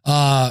Cantrell.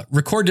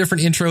 Record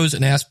different intros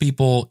and ask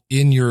people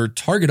in your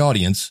target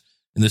audience,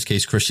 in this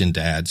case, Christian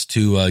dads,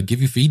 to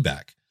give you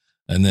feedback,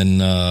 and then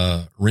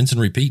rinse and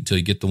repeat until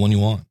you get the one you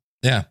want.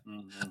 Yeah.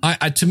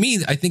 Mm-hmm. To me,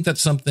 I think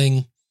that's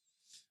something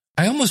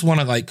I almost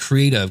want to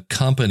create a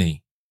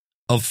company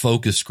of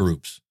focus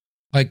groups,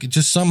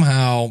 just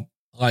somehow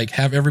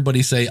have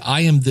everybody say,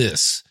 I am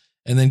this,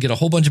 and then get a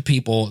whole bunch of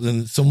people.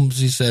 Then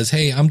somebody says,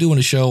 hey, I'm doing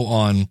a show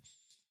on,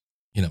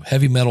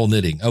 heavy metal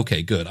knitting.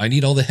 Okay, good. I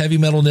need all the heavy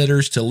metal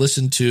knitters to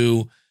listen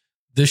to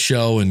this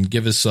show and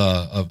give us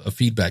a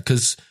feedback,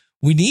 because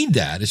we need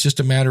that. It's just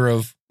a matter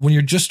of when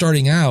you're just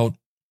starting out,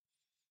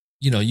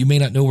 you may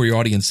not know where your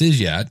audience is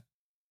yet.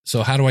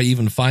 So how do I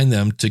even find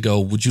them to go,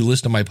 would you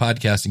listen to my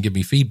podcast and give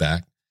me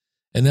feedback?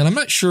 And then I'm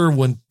not sure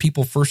when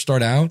people first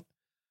start out,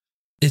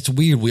 it's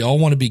weird. We all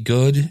want to be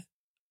good,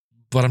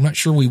 but I'm not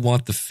sure we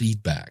want the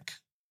feedback.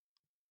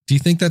 Do you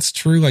think that's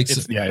true?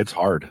 It's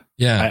hard.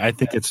 Yeah. I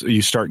think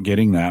you start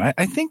getting that.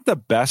 I think the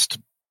best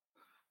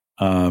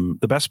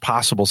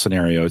possible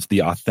scenario is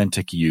the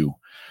authentic you,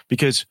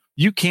 because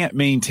you can't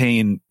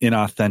maintain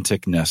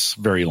inauthenticness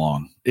very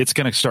long. It's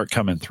going to start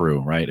coming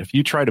through, right? If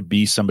you try to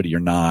be somebody you're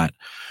not,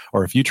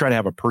 or if you try to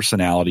have a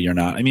personality you're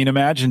not. I mean,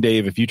 imagine,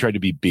 Dave, if you tried to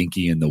be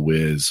Binky and the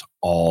Wiz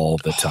all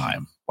the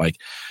time.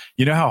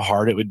 How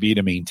hard it would be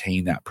to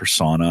maintain that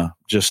persona.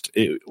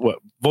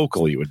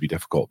 Vocally it would be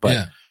difficult, but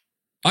yeah.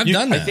 I've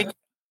done that. I think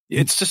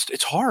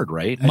it's hard,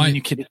 right?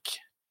 You can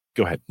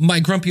go ahead.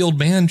 My Grumpy Old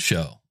Man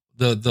show,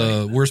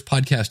 the worst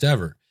podcast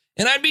ever.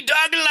 And I'd be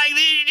talking like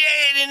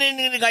this,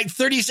 and then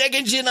 30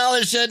 seconds in, all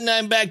of a sudden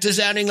I'm back to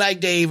sounding like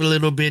Dave a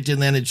little bit,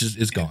 and then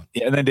it's gone.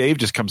 Yeah, and then Dave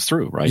just comes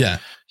through, right? Yeah.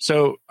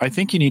 So I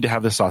think you need to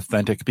have this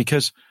authentic,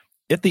 because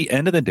at the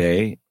end of the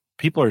day,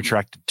 people are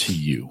attracted to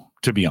you,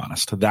 to be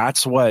honest.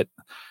 That's what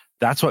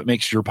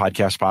makes your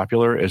podcast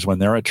popular, is when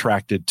they're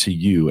attracted to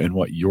you and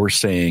what you're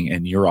saying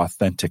and your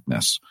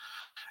authenticness.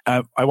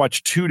 I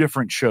watched 2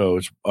 different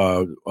shows.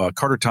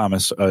 Carter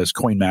Thomas is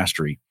Coin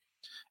Mastery,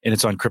 and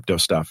it's on crypto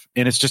stuff.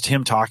 And it's just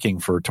him talking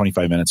for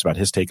 25 minutes about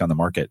his take on the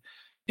market.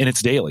 And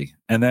it's daily.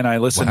 And then I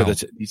listen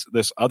to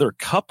this other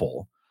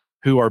couple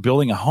who are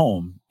building a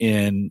home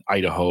in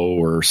Idaho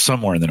or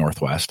somewhere in the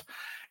Northwest.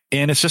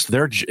 And it's just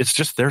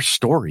their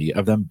story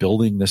of them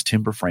building this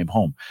timber frame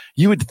home.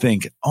 You would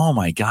think, oh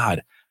my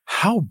God,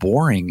 how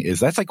boring is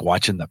that? That's like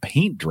watching the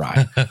paint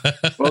dry.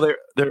 Well,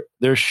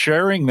 they're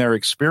sharing their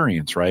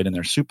experience, right? And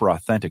they're super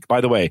authentic.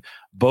 By the way,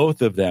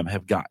 both of them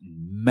have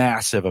gotten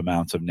massive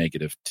amounts of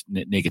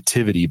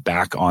negativity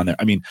back on there.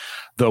 I mean,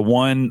 the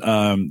one,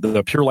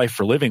 the Pure Life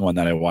for Living one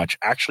that I watch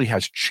actually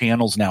has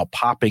channels now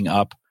popping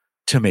up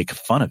to make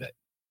fun of it.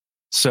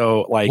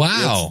 So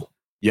wow.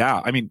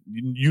 Yeah. I mean,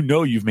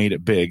 you've made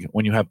it big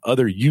when you have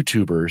other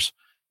YouTubers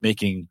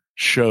making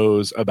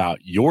shows about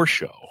your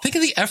show. Think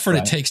of the effort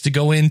it takes to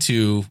go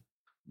into.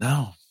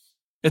 No,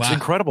 it's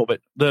incredible.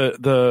 But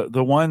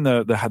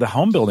the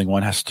home building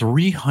one has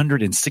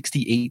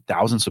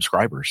 368,000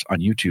 subscribers on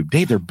YouTube.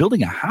 Dave, they're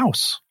building a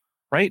house,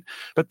 right?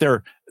 But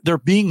they're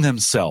being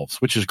themselves,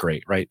 which is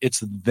great, right?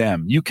 It's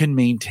them. You can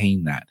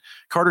maintain that.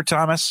 Carter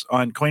Thomas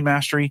on Coin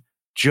Mastery,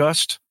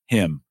 just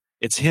him.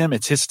 It's him.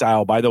 It's his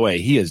style. By the way,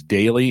 he is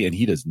daily and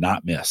he does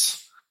not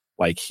miss.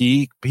 Like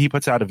he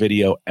puts out a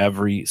video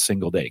every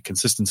single day.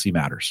 Consistency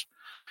matters.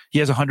 He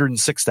has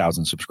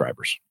 106,000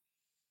 subscribers.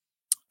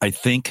 I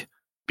think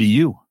be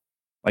you.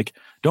 Like,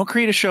 don't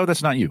create a show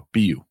that's not you.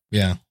 Be you.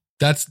 Yeah,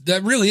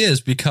 that really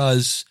is,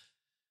 because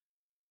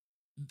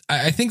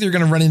I think they're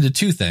going to run into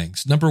two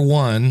things. Number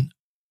one,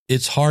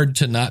 it's hard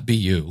to not be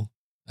you.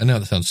 I know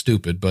that sounds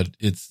stupid, but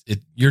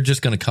you're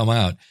just going to come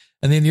out.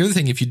 And then the other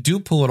thing, if you do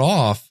pull it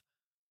off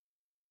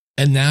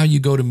and now you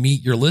go to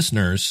meet your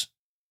listeners,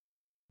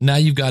 now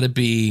you've got to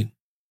be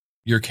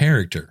your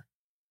character.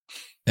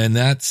 And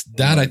that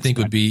I think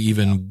would be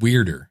even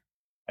weirder.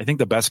 I think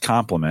the best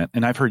compliment,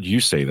 and I've heard you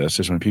say this,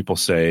 is when people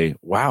say,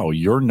 wow,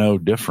 you're no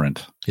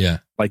different. Yeah.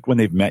 Like when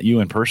they've met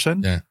you in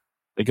person, yeah,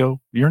 they go,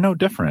 you're no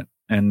different.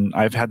 And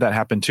I've had that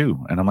happen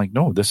too. And I'm like,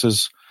 no, this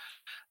is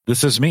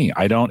me.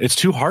 It's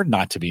too hard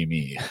not to be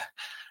me,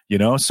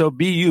 so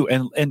be you.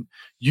 And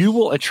you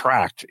will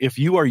attract, if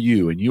you are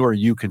you and you are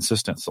you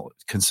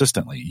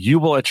consistently, you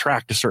will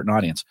attract a certain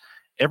audience.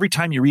 Every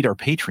time you read our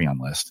Patreon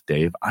list,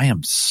 Dave, I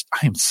am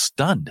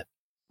stunned.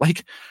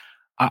 Like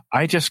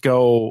I just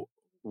go,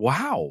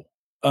 wow.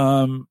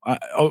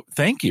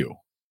 Thank you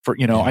for,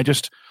 I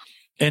just,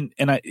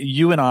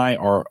 you and I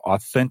are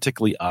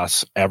authentically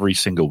us every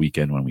single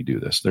weekend when we do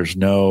this. There's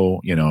no,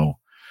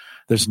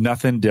 there's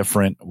nothing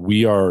different.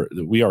 We are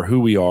who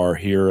we are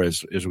here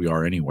as we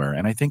are anywhere.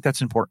 And I think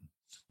that's important.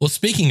 Well,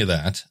 speaking of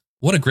that,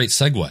 what a great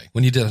segue.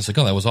 When you did, I was like,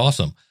 oh, that was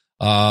awesome.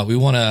 We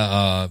want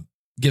to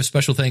give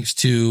special thanks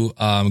to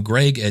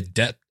Greg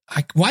at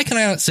why can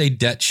I not say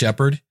Debt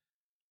Shepherd?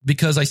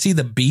 Because I see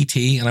the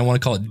BT and I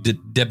want to call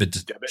it Debit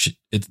Shepherd.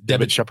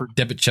 Debit Shepherd.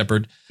 Debit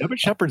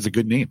Shepherd is a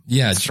good name.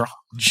 Yeah.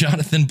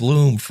 Jonathan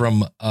Bloom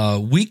from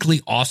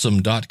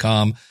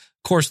weeklyawesome.com.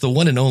 Of course, the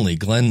one and only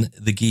Glenn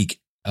the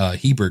Geek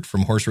Hebert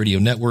from Horse Radio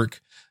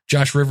Network.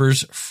 Josh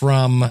Rivers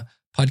from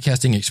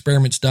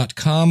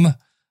podcastingexperiments.com.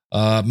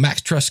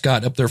 Max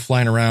Truscott up there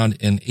flying around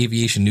in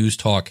Aviation News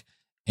Talk.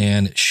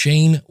 And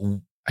Shane,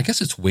 I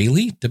guess it's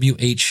Whaley,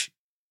 Whaley.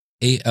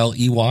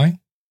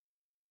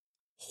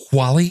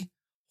 Wally.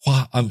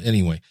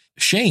 Anyway,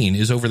 Shane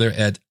is over there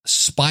at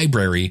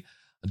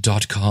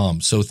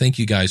spybrary.com. So thank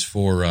you guys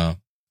for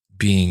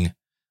being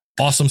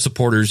awesome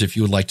supporters. If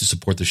you would like to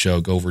support the show,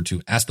 go over to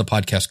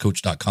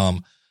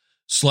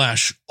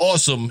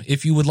askthepodcastcoach.com/awesome.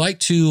 If you would like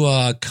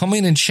to come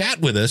in and chat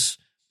with us,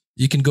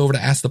 you can go over to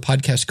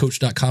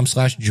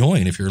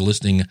askthepodcastcoach.com/join. If you're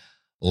listening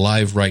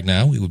live right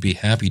now, we would be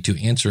happy to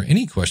answer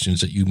any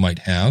questions that you might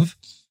have.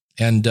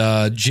 And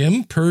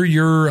Jim,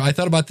 I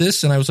thought about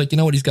this and I was like, you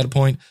know what? He's got a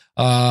point.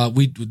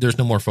 There's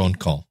no more phone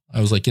call. I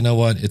was like, you know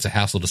what? It's a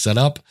hassle to set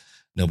up.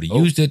 Nobody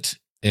used it.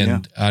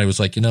 And I was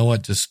like, you know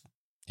what? Just,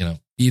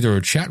 either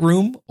a chat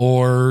room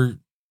or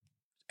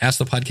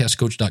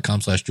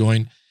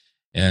askthepodcastcoach.com/join.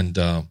 And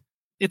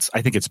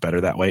I think it's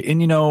better that way. And,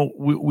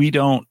 we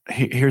don't,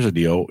 here's the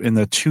deal. In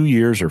the 2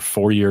 years or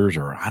 4 years,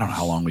 or I don't know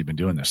how long we've been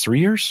doing this, 3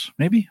 years,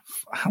 maybe.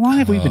 How long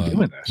have we been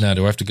doing this? Now, I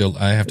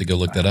have to go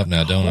look that up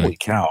now, don't I? Holy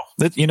cow.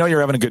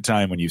 You're having a good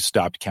time when you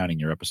stopped counting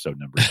your episode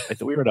numbers. I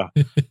thought we were at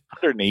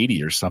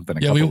 180 or something.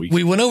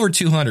 We went over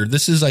 200.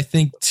 This is, I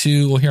think,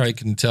 here I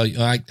can tell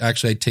you. I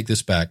take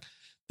this back.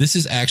 This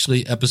is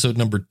actually episode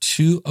number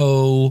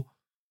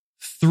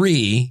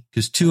 203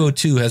 because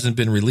 202 hasn't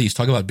been released.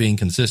 Talk about being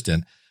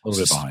consistent. A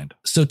little bit behind.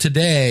 So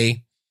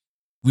today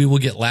we will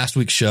get last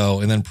week's show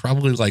and then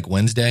probably like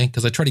Wednesday,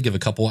 because I try to give a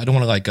couple. I don't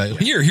want to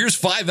here's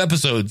 5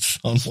 episodes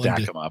on Stack one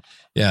day. Them up.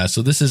 Yeah.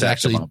 So this is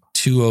actually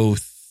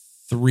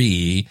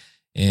 203.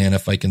 And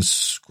if I can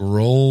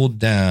scroll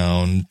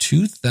down,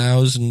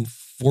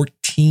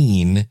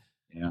 2014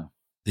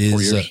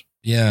 is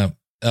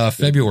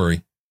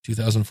February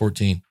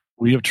 2014.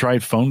 We have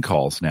tried phone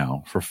calls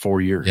now for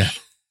 4 years. Yeah.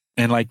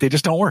 And they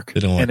just don't work.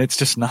 And it's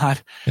just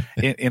not,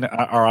 and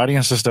our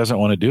audience just doesn't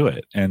want to do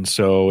it. And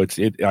so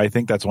I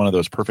think that's one of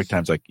those perfect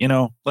times,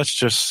 let's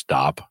just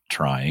stop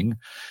trying.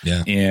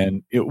 Yeah.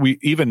 And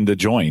even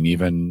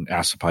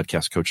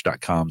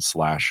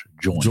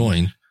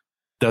askthepodcastcoach.com/join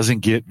doesn't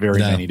get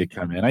very many to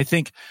come in. I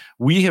think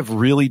we have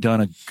really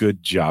done a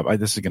good job.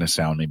 This is going to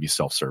sound maybe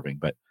self-serving,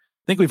 but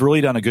I think we've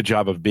really done a good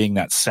job of being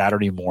that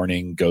Saturday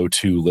morning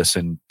go-to.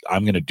 Listen,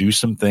 I'm going to do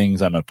some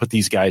things. I'm going to put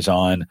these guys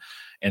on.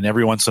 And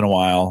every once in a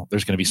while,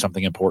 there's going to be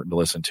something important to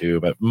listen to,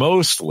 but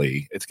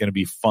mostly it's going to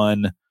be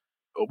fun.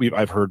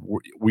 I've heard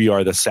we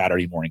are the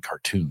Saturday morning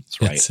cartoons,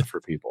 right,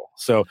 for people.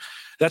 So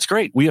that's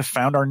great. We have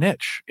found our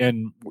niche,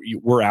 and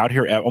we're out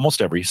here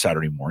almost every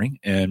Saturday morning,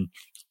 and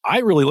I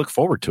really look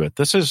forward to it.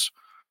 This is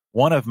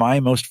one of my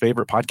most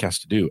favorite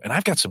podcasts to do, and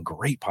I've got some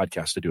great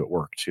podcasts to do at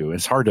work too.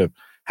 It's hard to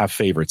have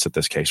favorites at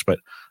this case, but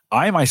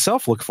I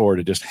myself look forward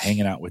to just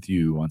hanging out with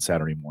you on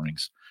Saturday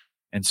mornings.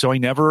 And so I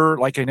never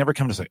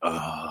come to say,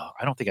 I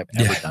don't think I've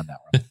ever done that.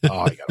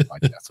 I got a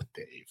podcast with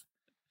Dave.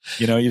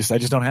 I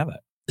just don't have that.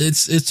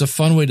 It's a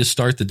fun way to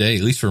start the day,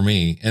 at least for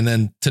me. And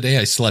then today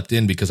I slept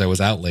in because I was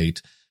out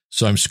late.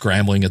 So I'm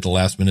scrambling at the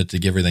last minute to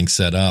get everything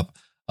set up.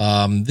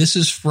 This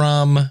is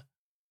from,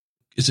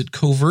 is it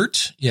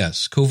Covert?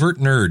 Yes. Covert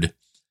Nerd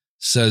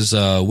says,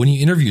 when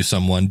you interview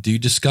someone, do you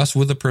discuss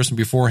with the person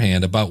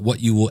beforehand about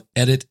what you will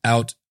edit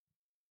out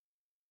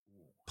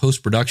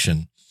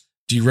post-production?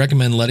 Do you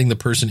recommend letting the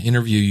person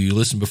interview you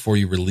listen before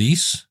you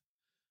release?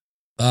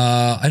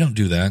 I don't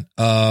do that.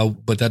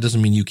 But that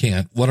doesn't mean you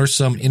can't. What are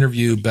some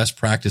interview best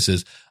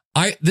practices?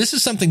 This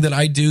is something that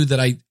I do that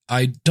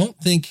I don't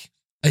think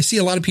I see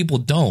a lot of people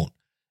don't.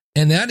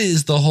 And that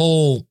is the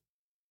whole,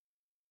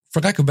 for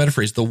lack of a better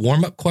phrase, the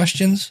warm-up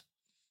questions.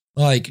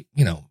 Like,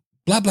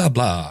 blah, blah,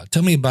 blah.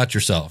 Tell me about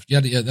yourself.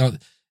 Yeah.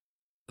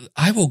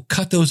 I will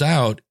cut those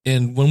out.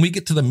 And when we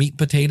get to the meat and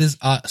potatoes,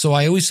 so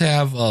I always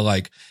have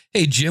like,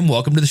 hey, Jim,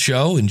 welcome to the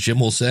show. And Jim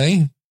will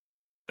say,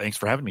 thanks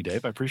for having me,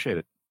 Dave. I appreciate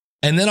it.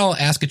 And then I'll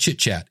ask a chit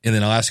chat, and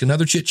then I'll ask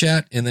another chit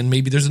chat. And then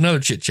maybe there's another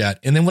chit chat.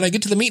 And then when I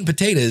get to the meat and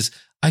potatoes,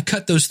 I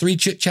cut those 3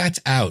 chit chats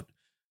out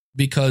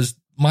because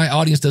my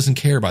audience doesn't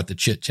care about the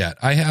chit chat.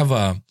 I have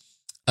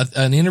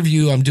an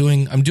interview. I'm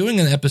doing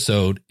an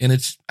episode, and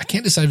I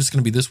can't decide if it's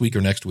going to be this week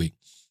or next week,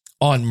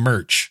 on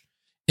merch.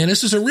 And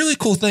this is a really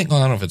cool thing. Well,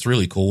 I don't know if it's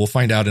really cool. We'll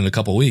find out in a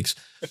couple of weeks.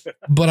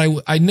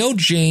 But I know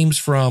James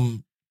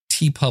from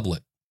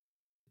TeePublic.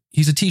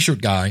 He's a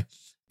t-shirt guy,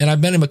 and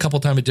I've met him a couple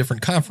of times at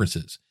different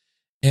conferences.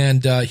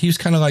 And he was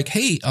kind of like,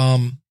 hey,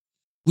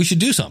 we should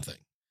do something.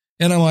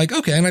 And I'm like,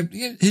 okay. And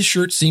his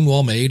shirts seem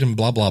well made and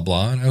blah, blah,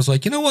 blah. And I was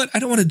like, you know what? I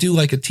don't want to do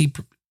like a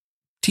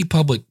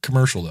TeePublic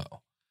commercial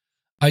though.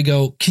 I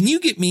go, can you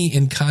get me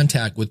in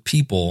contact with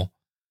people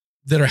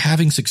that are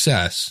having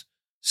success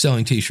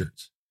selling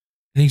t-shirts?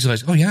 And he's like,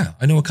 oh yeah,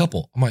 I know a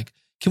couple. I'm like,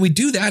 can we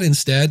do that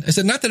instead? I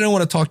said, not that I don't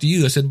want to talk to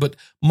you. I said, but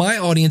my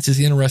audience is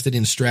interested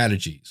in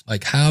strategies.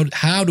 Like, how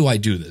do I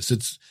do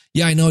this?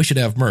 Yeah, I know I should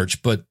have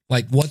merch, but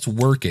like, what's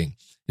working?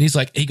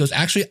 And he goes,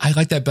 actually, I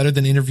like that better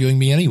than interviewing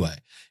me anyway.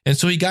 And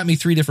so he got me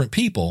 3 different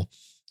people.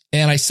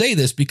 And I say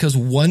this because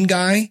one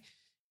guy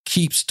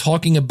keeps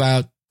talking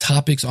about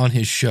topics on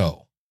his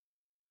show.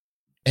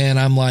 And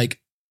I'm like,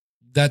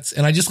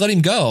 and I just let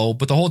him go.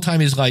 But the whole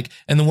time he's like,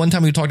 and the one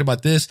time we talked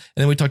about this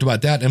and then we talked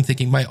about that. And I'm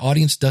thinking my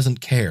audience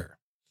doesn't care.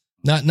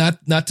 Not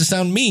to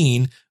sound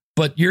mean,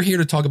 but you're here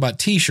to talk about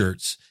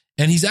t-shirts.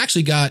 And he's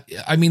actually got,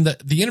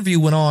 the interview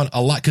went on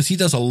a lot because he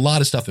does a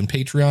lot of stuff in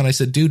Patreon. I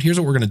said, dude, here's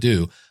what we're going to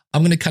do.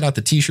 I'm going to cut out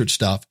the t-shirt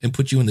stuff and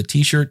put you in the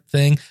t-shirt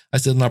thing. I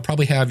said, and I'll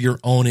probably have your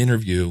own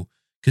interview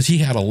because he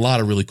had a lot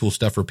of really cool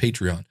stuff for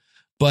Patreon.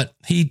 But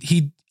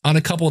he on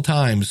a couple of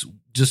times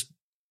just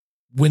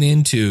went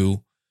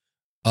into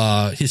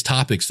his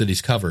topics that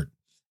he's covered,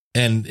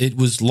 and it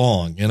was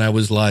long. And I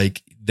was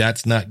like,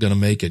 that's not going to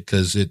make it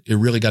because it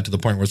really got to the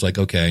point where it's like,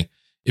 okay,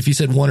 if he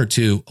said 1 or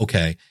 2,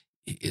 okay,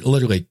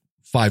 literally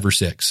 5 or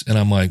 6. And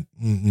I'm like,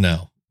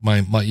 no.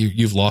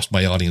 You've lost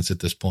my audience at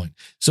this point.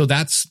 So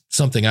that's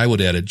something I would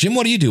edit. Jim,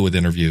 what do you do with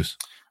interviews?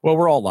 Well,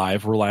 we're all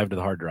live. We're live to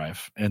the hard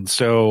drive. And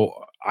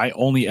so I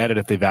only edit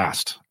if they've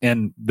asked,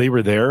 and they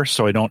were there.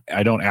 So I don't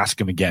ask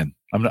them again.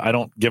 I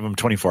don't give them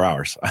 24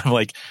 hours. I'm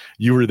like,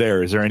 you were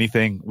there. Is there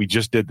anything? We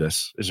just did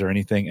this. Is there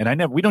anything?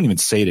 And we don't even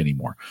say it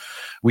anymore.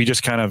 We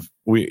just kind of,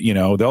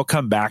 they'll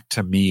come back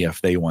to me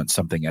if they want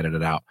something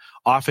edited out.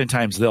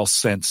 Oftentimes they'll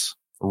sense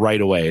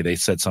right away they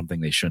said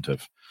something they shouldn't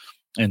have.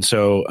 And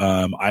so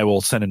I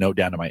will send a note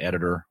down to my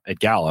editor at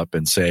Gallup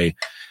and say,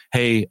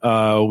 hey,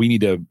 we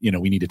need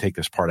to take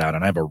this part out.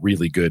 And I have a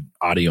really good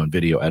audio and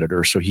video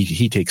editor, so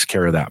he takes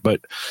care of that.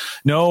 But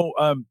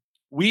no,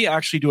 we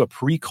actually do a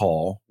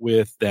pre-call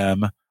with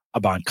them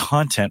about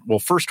content. Well,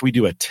 first we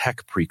do a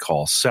tech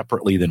pre-call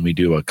separately than we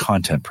do a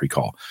content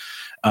pre-call,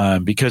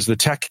 because the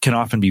tech can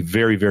often be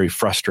very, very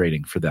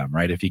frustrating for them,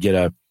 right? If you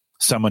get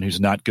someone who's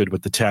not good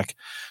with the tech.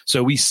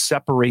 So we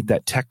separate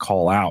that tech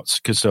call out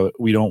because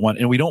we don't want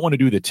to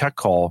do the tech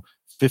call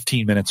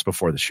 15 minutes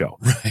before the show.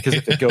 Because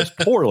if it goes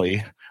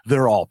poorly,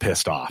 they're all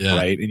pissed off,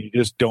 right? And you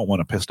just don't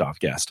want a pissed off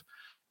guest.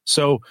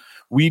 So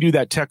we do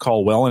that tech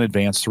call well in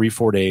advance,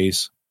 3-4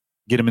 days,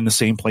 get them in the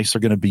same place they're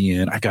going to be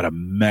in. I got a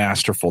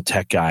masterful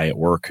tech guy at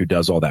work who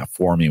does all that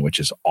for me, which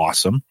is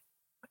awesome.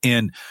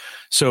 And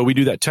so we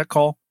do that tech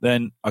call,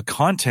 then a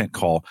content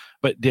call.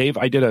 But Dave,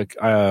 I did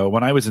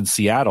when I was in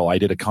Seattle, I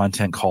did a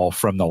content call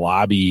from the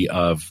lobby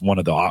of one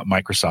of the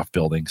Microsoft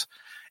buildings,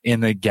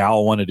 and the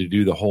gal wanted to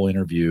do the whole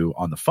interview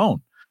on the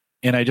phone.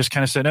 And I just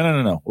kind of said,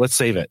 no, let's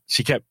save it.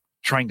 She kept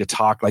trying to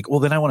talk like, well,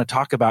 then I want to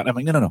talk about it. I'm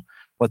like, no,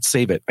 let's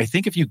save it. I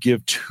think if you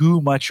give too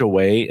much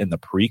away in the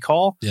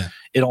pre-call,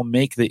 it'll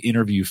make the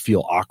interview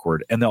feel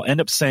awkward. And they'll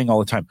end up saying all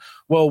the time,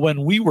 well,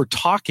 when we were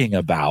talking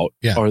about,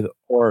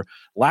 or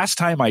last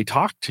time I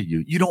talked to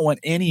you, you don't want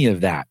any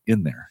of that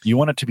in there. You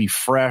want it to be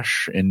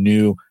fresh and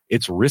new.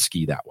 It's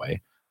risky that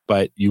way,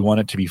 but you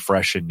want it to be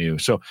fresh and new.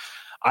 So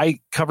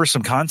I cover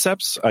some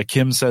concepts.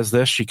 Kim says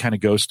this. She kind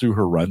of goes through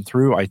her run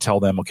through. I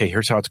tell them, okay,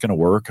 here's how it's going to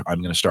work. I'm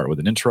going to start with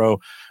an intro.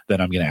 Then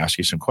I'm going to ask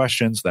you some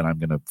questions. Then I'm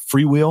going to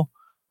freewheel.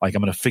 Like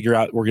I'm going to figure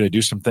out, we're going to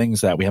do some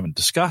things that we haven't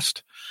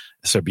discussed.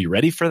 So be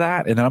ready for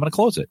that. And then I'm going to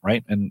close it.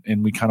 Right. And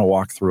we kind of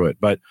walk through it,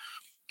 but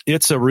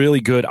it's a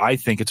really good,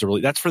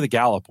 that's for the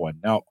Gallup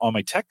one. Now on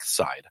my tech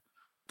side,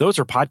 those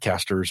are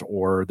podcasters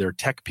or they're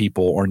tech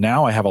people, or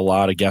now I have a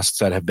lot of guests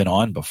that have been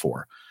on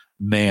before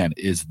man,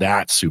 is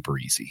that super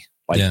easy.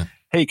 Like, Yeah.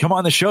 hey, come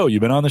on the show.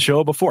 You've been on the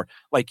show before.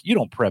 Like, you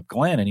don't prep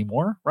Glenn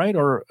anymore, right?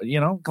 Or,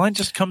 Glenn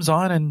just comes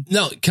on and.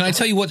 No, can I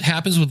tell you what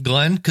happens with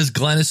Glenn? Because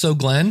Glenn is so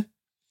Glenn.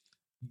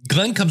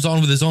 Glenn comes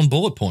on with his own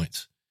bullet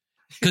points.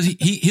 Because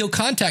he'll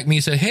contact me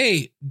and say,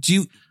 hey,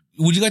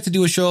 would you like to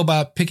do a show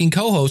about picking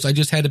co-hosts? I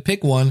just had to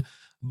pick one,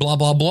 blah,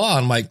 blah, blah.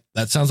 I'm like,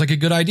 that sounds like a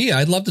good idea.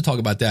 I'd love to talk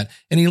about that.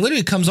 And he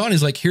literally comes on.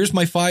 He's like, here's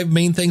my 5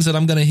 main things that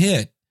I'm going to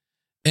hit.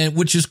 And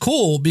which is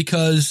cool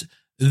because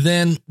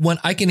then when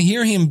I can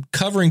hear him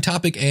covering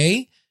topic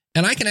A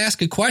and I can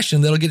ask a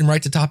question that'll get him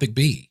right to topic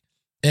B.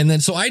 And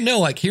then, so I know,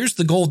 like, here's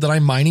the gold that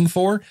I'm mining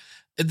for.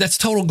 That's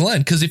total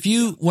Glenn. Cause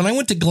when I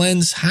went to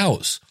Glenn's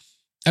house,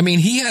 I mean,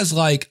 he has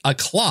like a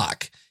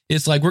clock.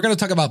 It's like, we're going to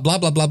talk about blah,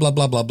 blah, blah, blah,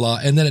 blah, blah, blah.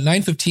 And then at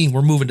 9:15,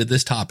 we're moving to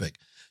this topic.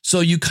 So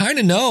you kind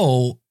of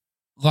know,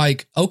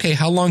 like, okay,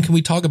 how long can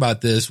we talk about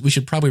this? We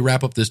should probably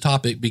wrap up this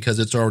topic because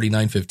it's already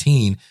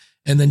 9:15.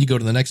 And then you go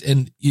to the next,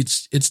 and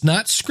it's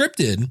not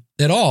scripted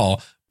at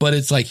all, but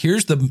it's like,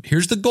 here's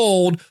the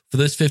gold for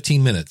this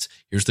 15 minutes.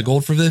 Here's the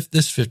gold for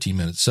this 15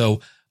 minutes.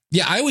 So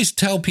yeah, I always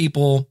tell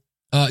people,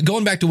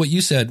 going back to what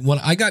you said, when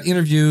I got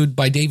interviewed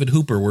by David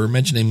Hooper, we were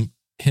mentioning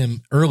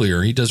him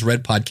earlier. He does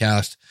Red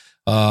Podcast.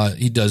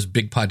 He does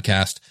Big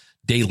Podcast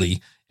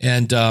daily.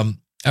 And I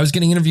was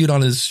getting interviewed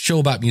on his show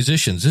about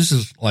musicians. This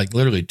is like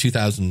literally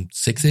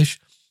 2006-ish.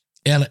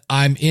 And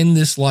I'm in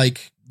this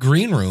like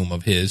green room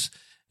of his.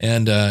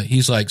 And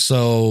he's like,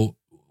 so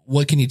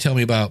what can you tell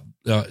me about,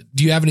 do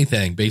you have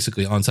anything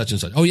basically on such and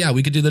such? Oh yeah,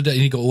 we could do that. And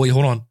he go, oh, wait,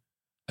 hold on.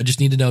 I just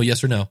need to know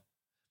yes or no.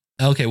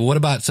 Okay. Well, what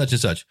about such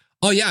and such?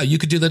 Oh yeah, you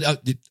could do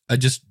that. I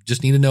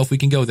just need to know if we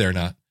can go there or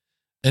not.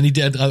 And he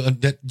did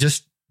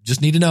just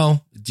need to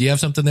know, do you have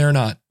something there or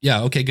not?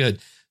 Yeah. Okay,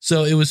 good.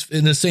 So it was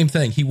in the same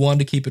thing. He wanted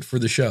to keep it for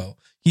the show.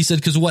 He said,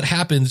 because what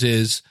happens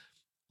is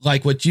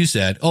like what you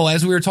said. Oh,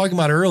 as we were talking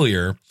about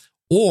earlier,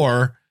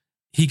 or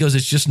he goes,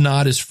 it's just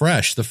not as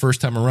fresh the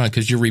first time around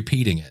because you're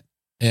repeating it.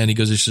 And he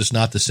goes, it's just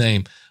not the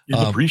same. In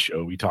the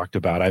pre-show we talked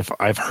about,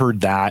 I've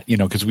heard that,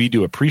 because we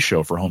do a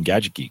pre-show for Home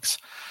Gadget Geeks.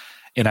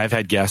 And I've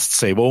had guests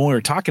say, well, we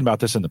were talking about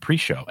this in the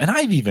pre-show. And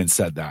I've even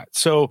said that.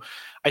 So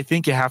I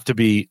think you have to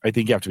be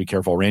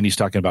careful. Randy's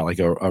talking about like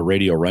a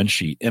radio run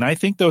sheet. And I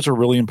think those are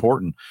really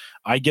important.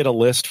 I get a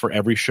list for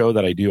every show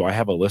that I do. I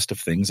have a list of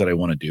things that I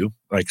want to do.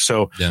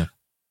 Yeah.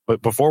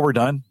 But before we're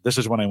done, this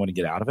is when I want to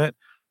get out of it.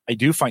 I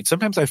do find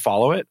sometimes I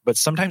follow it, but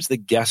sometimes the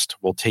guest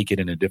will take it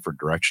in a different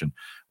direction.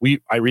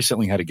 I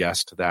recently had a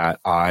guest that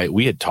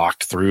we had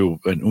talked through,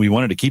 and we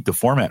wanted to keep the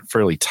format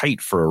fairly tight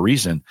for a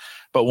reason.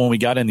 But when we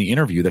got in the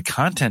interview, the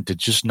content did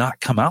just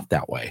not come out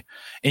that way.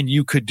 And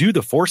you could do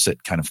the force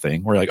it kind of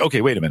thing where you're like,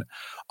 okay, wait a minute.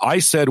 I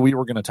said we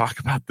were going to talk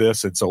about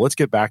this. And so let's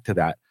get back to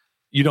that.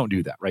 You don't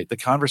do that, right? The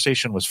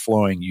conversation was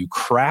flowing. You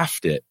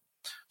craft it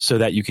so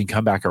that you can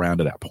come back around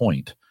to that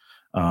point.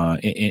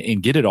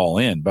 And get it all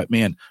in. But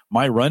man,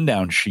 my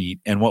rundown sheet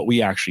and what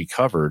we actually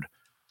covered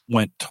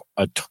went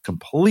a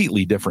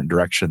completely different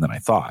direction than I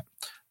thought.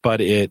 But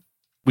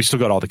we still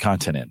got all the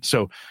content in.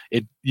 So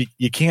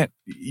you can't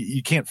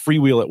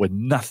freewheel it with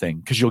nothing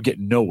because you'll get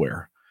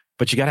nowhere.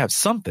 But you got to have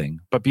something.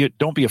 But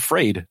don't be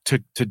afraid to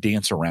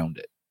dance around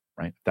it.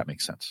 Right? If that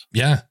makes sense.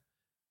 Yeah.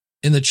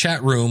 In the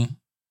chat room,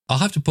 I'll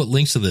have to put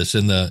links to this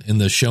in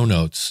the show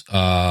notes.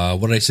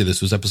 What did I say?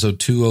 This was episode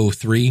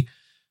 203.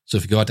 So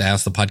if you go out to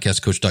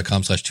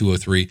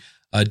askthepodcastcoach.com/203,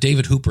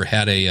 David Hooper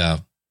had a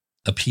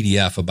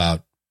PDF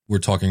about, we're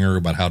talking earlier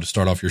about how to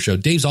start off your show.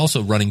 Dave's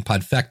also running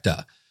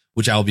Podfecta,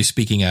 which I will be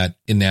speaking at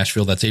in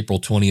Nashville. That's April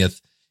 20th.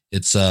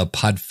 It's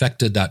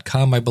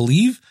podfecta.com, I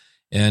believe.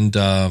 And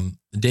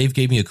Dave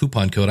gave me a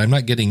coupon code. I'm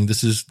not getting,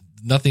 this is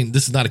not a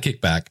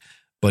kickback,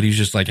 but he's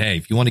just like, hey,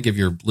 if you want to give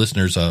your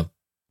listeners a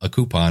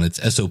coupon,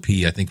 it's SOP.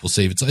 I think we'll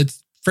save it. So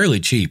it's fairly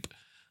cheap.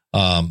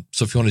 So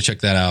if you want to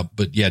check that out,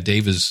 but yeah,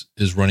 Dave is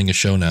running a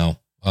show now,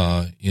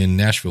 in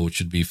Nashville, which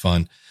should be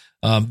fun.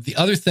 The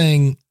other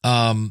thing,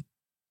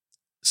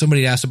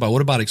 somebody asked about,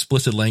 what about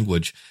explicit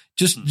language?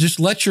 Just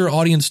let your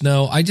audience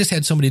know. I just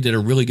had somebody did a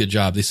really good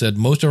job. They said,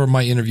 most of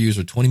my interviews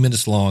are 20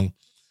 minutes long.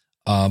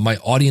 My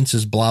audience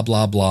is blah,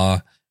 blah,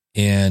 blah.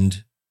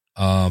 And,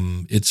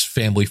 it's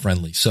family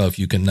friendly. So if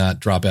you can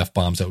not drop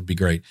F-bombs, that would be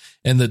great.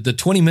 And the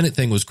 20-minute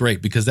thing was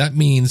great because that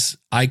means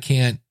I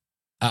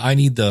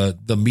need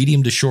the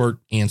medium to short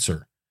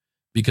answer,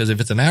 because if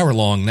it's an hour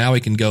long, now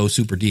I can go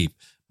super deep.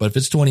 But if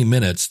it's 20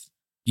 minutes,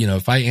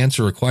 if I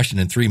answer a question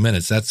in 3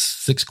 minutes, that's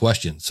 6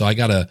 questions. So I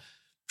got to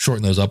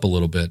shorten those up a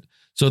little bit.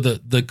 So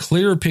the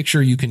clearer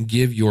picture you can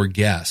give your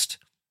guest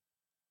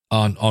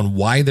on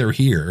why they're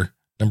here.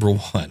 Number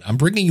one, I'm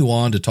bringing you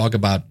on to talk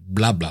about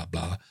blah, blah,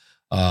 blah.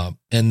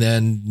 And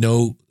then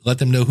let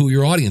them know who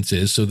your audience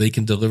is so they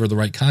can deliver the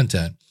right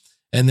content.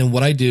 And then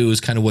what I do is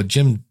kind of what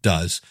Jim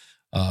does.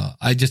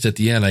 I just, at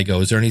the end, I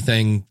go, is there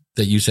anything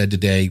that you said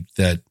today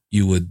that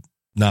you would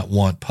not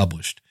want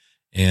published?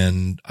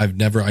 And I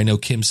know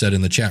Kim said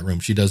in the chat room,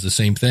 she does the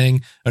same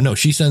thing. Or no,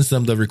 she sends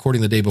them the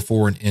recording the day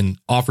before and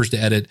offers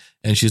to edit.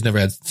 And she's never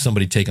had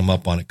somebody take them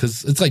up on it.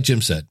 Cause it's like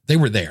Jim said, they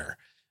were there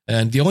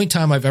And the only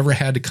time I've ever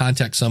had to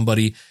contact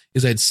somebody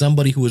is I had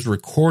somebody who was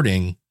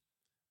recording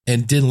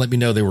and didn't let me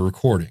know they were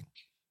recording.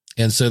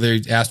 And so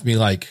they asked me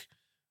like,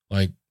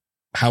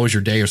 how was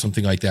your day or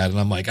something like that? And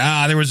I'm like,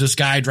 there was this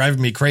guy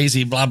driving me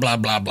crazy, blah, blah,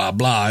 blah, blah,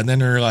 blah. And then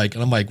they're like,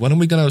 and I'm like, when are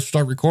we going to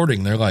start recording?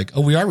 And they're like,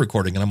 oh, we are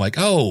recording. And I'm like,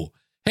 oh,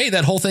 hey,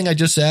 that whole thing I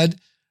just said,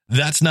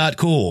 that's not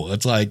cool.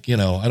 It's like, I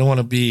don't want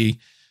to be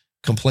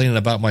complaining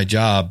about my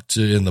job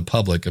in the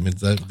public. I mean,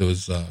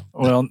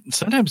 well,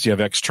 sometimes you have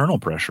external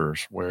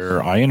pressures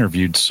where I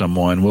interviewed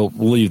someone, we'll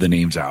leave the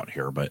names out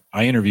here, but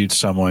I interviewed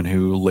someone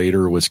who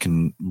later was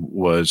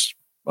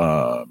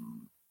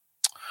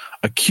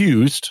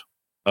accused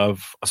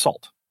of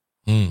assault.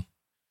 And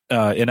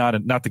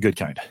not the good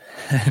kind.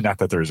 Not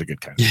that there is a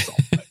good kind of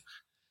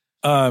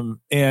assault.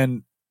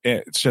 And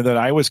so that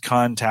I was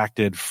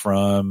contacted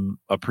from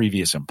a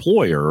previous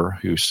employer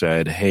who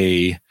said,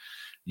 hey,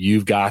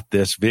 you've got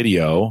this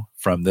video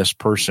from this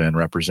person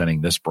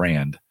representing this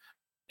brand,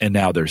 and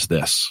now there's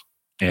this.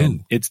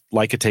 And it's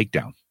like a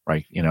takedown,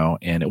 right?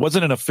 And it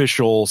wasn't an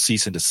official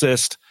cease and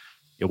desist.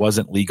 It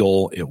wasn't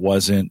legal. It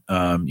wasn't,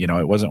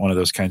 it wasn't one of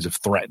those kinds of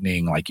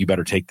threatening, like, you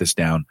better take this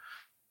down.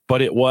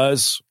 But it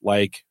was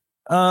like,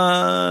 you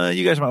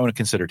guys might want to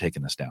consider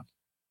taking this down.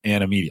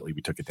 And immediately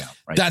we took it down,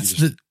 right?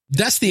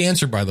 That's the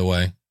answer, by the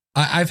way.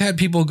 I've had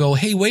people go,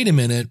 hey, wait a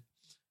minute.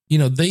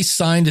 They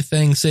signed a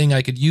thing saying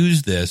I could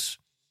use this,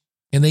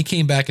 and they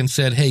came back and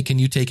said, hey, can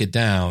you take it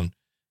down?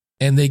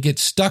 And they get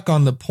stuck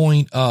on the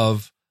point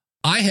of,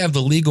 I have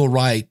the legal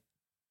right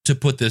to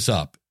put this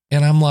up.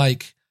 And I'm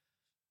like,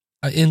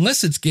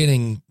 unless it's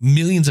getting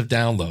millions of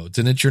downloads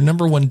and it's your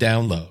number one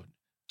download,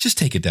 just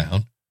take it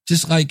down.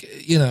 Just like,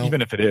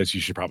 even if it is, you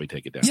should probably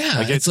take it down.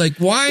 Yeah. It's like,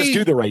 why? Just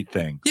do the right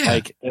thing. Yeah.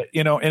 Like,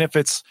 and if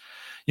it's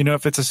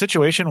a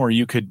situation where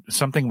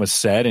something was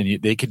said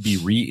and they could be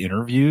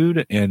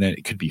re-interviewed and then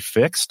it could be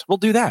fixed, we'll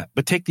do that.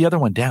 But take the other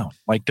one down.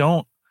 Like,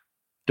 don't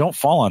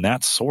fall on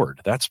that sword.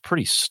 That's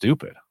pretty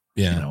stupid.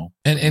 Yeah.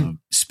 And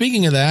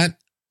speaking of that,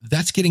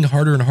 that's getting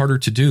harder and harder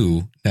to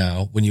do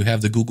now when you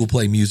have the Google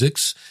Play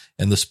Musics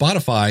and the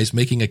Spotify's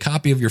making a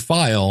copy of your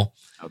file.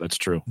 Oh, that's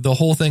true. The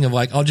whole thing of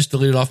like, I'll just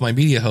delete it off my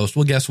media host.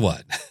 Well, guess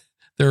what?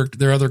 There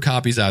are other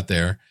copies out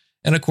there.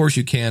 And of course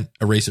you can't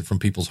erase it from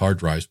people's hard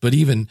drives, but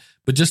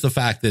just the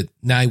fact that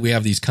now we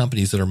have these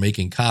companies that are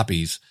making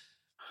copies,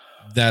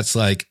 that's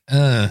like,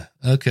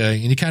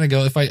 okay. And you kind of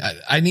go, if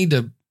I need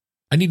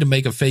to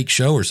make a fake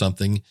show or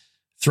something,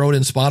 throw it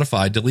in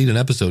Spotify, delete an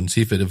episode and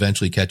see if it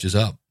eventually catches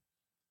up.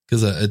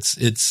 Cause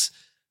it's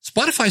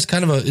Spotify's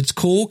kind of it's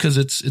cool cause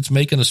it's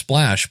making a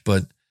splash,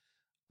 but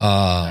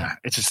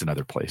it's just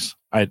another place.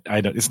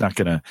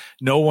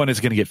 No one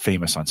is going to get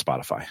famous on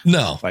Spotify.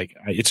 No,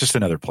 it's just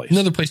another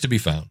place to be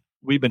found.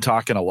 We've been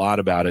talking a lot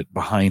about it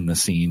behind the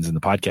scenes in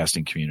the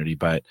podcasting community,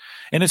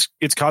 and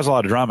it's caused a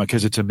lot of drama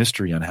because it's a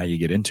mystery on how you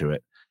get into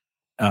it.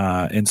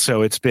 And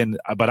so it's been,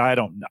 but I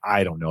don't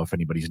know if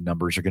anybody's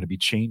numbers are going to be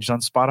changed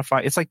on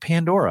Spotify. It's like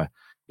Pandora.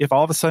 If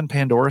all of a sudden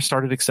Pandora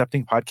started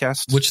accepting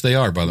podcasts, which they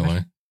are, by the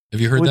way, have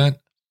you heard that?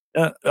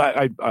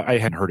 I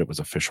hadn't heard it was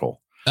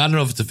official. I don't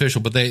know if it's official,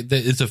 but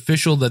it's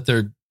official that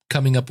they're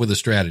coming up with a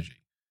strategy.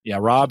 Yeah.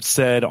 Rob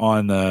said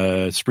on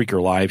the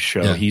Spreaker Live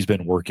show, he's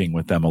been working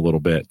with them a little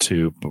bit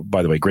too.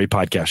 By the way, great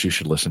podcast you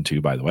should listen to,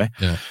 by the way.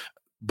 Yeah.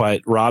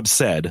 But Rob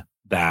said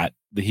that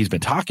he's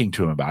been talking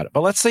to him about it,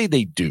 but let's say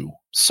they do.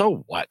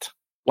 So what?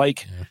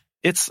 Like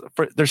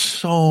there's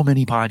so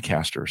many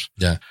podcasters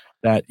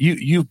that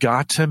you've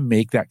got to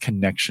make that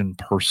connection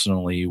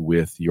personally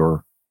with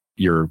your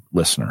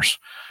listeners.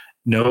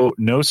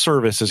 No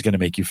service is going to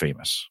make you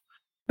famous.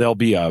 There'll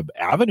be a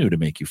avenue to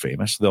make you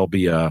famous. There'll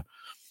be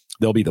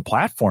the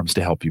platforms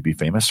to help you be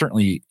famous.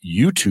 Certainly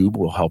YouTube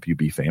will help you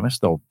be famous.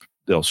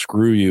 They'll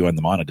screw you on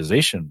the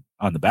monetization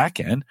on the back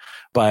end,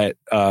 but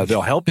they'll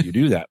help you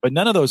do that. But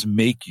none of those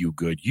make you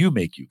good. You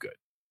make you good,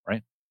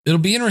 right? It'll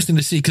be interesting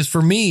to see because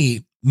for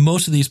me,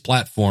 most of these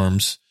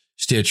platforms,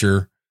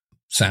 Stitcher,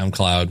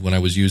 SoundCloud, when I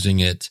was using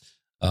it,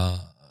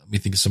 let me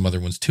think of some other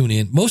ones,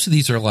 TuneIn. Most of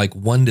these are like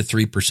 1% to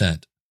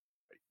 3%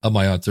 of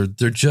my audience.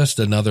 They're just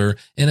another.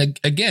 And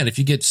again, if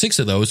you get 6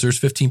 of those, there's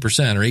 15%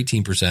 or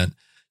 18%.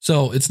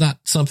 So it's not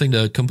something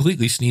to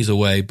completely sneeze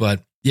away,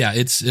 but yeah,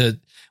 it's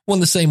one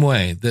the same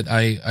way that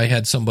I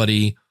had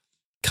somebody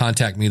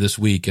contact me this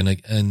week and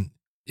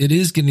it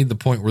is getting to the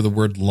point where the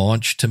word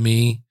launch to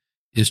me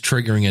is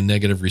triggering a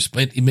negative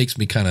response. It makes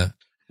me kind of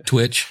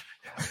twitch,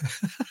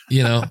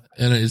 and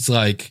it's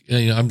like,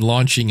 I'm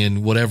launching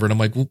and whatever. And I'm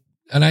like,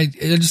 and I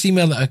just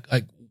emailed,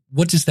 like,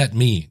 what does that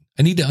mean?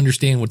 I need to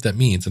understand what that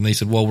means. And they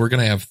said, well, we're going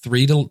to have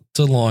 3 to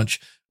launch.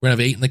 We're going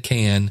to have 8 in the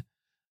can.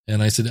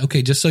 And I said,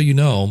 okay, just so you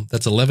know,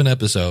 that's 11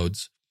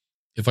 episodes,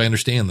 if I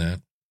understand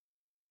that.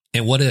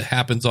 And what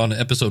happens on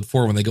episode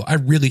 4 when they go, I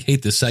really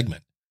hate this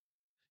segment.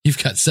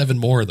 You've got 7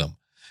 more of them.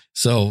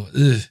 So,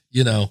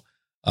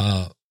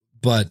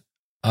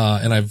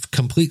 and I've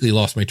completely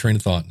lost my train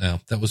of thought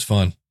now. That was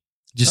fun.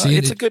 Did you see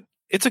it?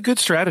 It's a good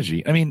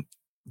strategy. I mean,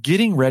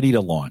 getting ready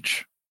to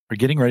launch or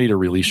getting ready to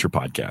release your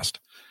podcast,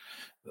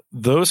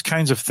 those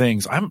kinds of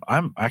things.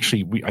 I'm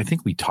actually, I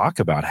think we talk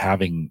about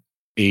having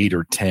 8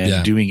 or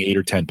 10, doing 8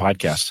 or 10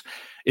 podcasts.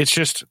 It's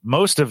just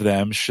most of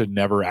them should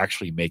never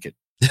actually make it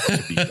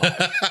to be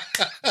live.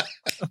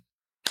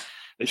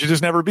 They should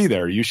just never be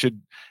there. You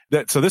should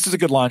so this is a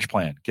good launch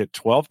plan. Get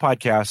 12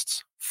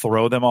 podcasts,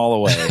 throw them all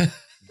away,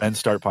 then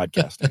start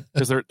podcasting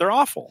because they're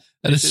awful.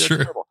 That is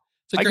true.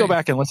 I go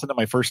back and listen to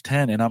my first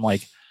 10 and I'm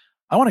like,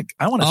 I want to.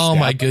 Oh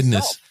my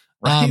goodness.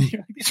 Myself,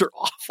 right? These are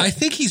awful. I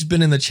think he's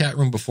been in the chat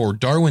room before.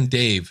 Darwin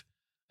Dave,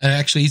 and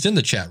actually he's in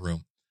the chat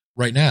room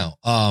right now.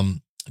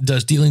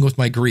 Does Dealing with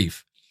My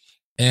Grief.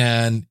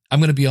 And I'm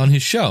going to be on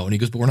his show. And he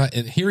goes, but we're not.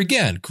 And here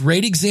again,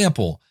 great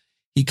example.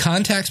 He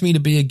contacts me to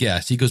be a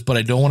guest. He goes, but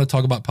I don't want to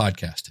talk about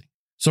podcasting.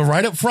 So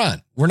right up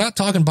front, we're not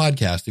talking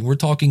podcasting. We're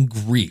talking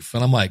grief.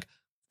 And I'm like,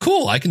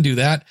 cool, I can do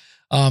that.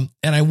 And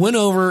I went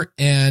over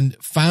and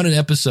found an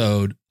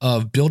episode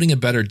of Building a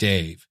Better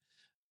Dave.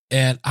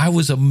 And I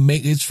was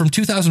amazed. It's from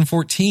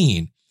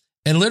 2014.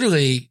 And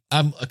literally,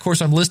 I'm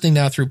listening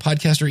now through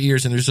podcaster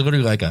ears. And there's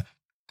literally like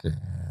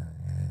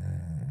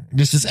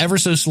just this ever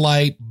so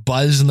slight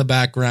buzz in the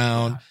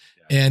background.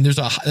 And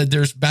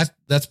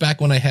that's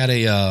back when I had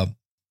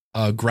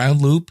a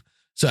ground loop.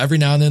 So every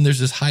now and then there's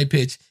this high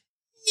pitch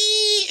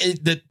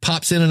that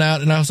pops in and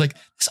out. And I was like,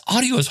 this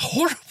audio is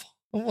horrible.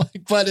 I'm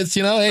like, but it's,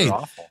 hey,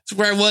 it's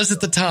where I was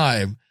at the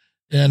time.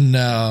 And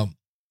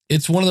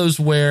it's one of those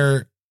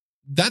where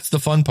that's the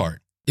fun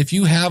part. If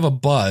you have a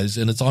buzz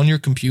and it's on your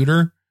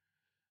computer,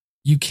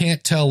 you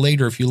can't tell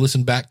later if you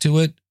listen back to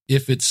it,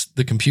 if it's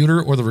the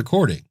computer or the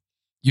recording.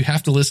 You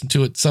have to listen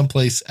to it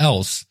someplace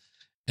else.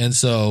 And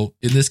so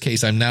in this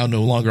case, I'm now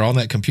no longer on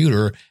that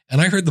computer. And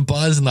I heard the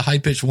buzz and the high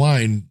pitched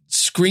whine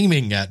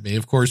screaming at me,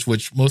 of course,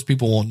 which most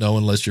people won't know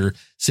unless you're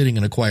sitting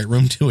in a quiet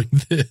room doing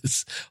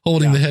this,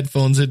 holding the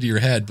headphones into your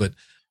head. But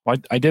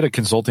I did a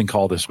consulting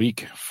call this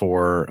week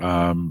for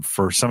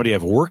somebody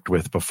I've worked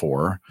with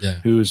before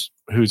who's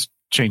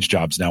changed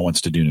jobs now,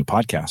 wants to do a new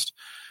podcast.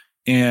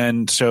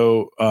 And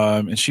so,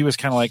 and she was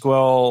kind of like,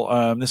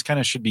 well, this kind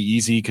of should be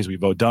easy because we've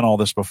both done all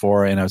this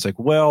before. And I was like,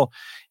 well,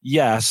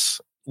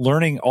 yes,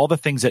 learning all the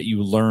things that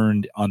you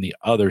learned on the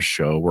other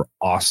show were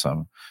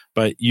awesome,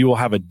 but you will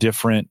have a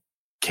different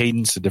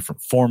cadence, a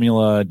different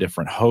formula,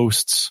 different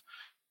hosts.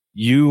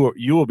 You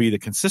will be the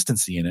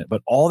consistency in it,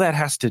 but all that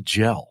has to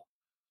gel.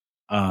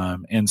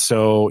 And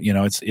so,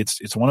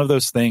 it's one of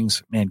those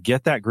things, man,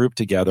 get that group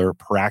together,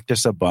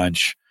 practice a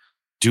bunch,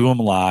 do them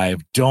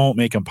live. Don't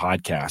make them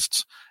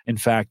podcasts. In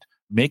fact,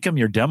 make them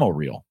your demo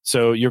reel.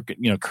 So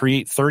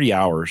create 30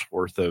 hours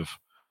worth of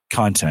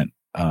content.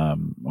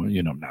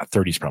 Not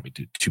 30 is probably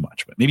too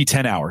much, but maybe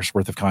 10 hours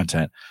worth of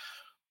content.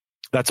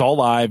 That's all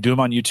live. Do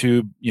them on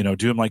YouTube,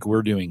 do them like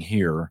we're doing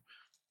here.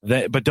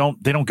 They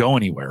don't go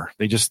anywhere.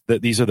 These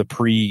are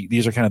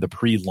kind of the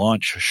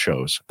pre-launch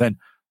shows. Then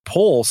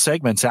pull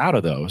segments out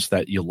of those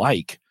that you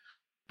like.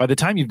 By the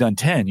time you've done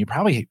 10, you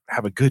probably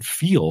have a good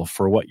feel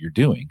for what you're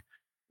doing.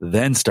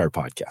 Then start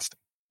podcasting.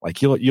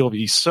 Like you'll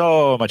be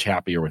so much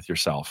happier with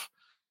yourself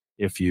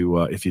if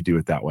you do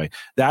it that way.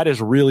 That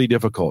is really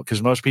difficult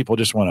because most people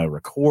just want to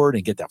record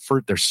and get that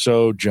first. They're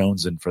so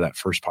jonesing for that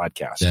first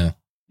podcast.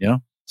 Yeah.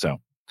 So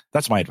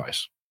that's my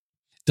advice.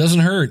 Doesn't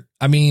hurt.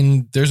 I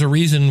mean, there's a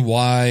reason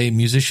why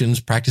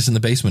musicians practice in the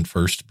basement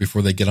first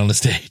before they get on the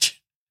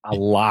stage. A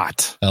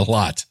lot.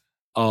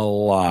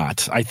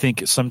 I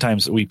think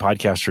sometimes we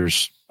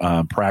podcasters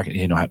practice.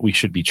 We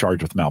should be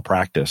charged with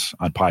malpractice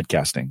on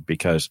podcasting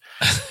because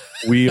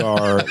we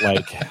are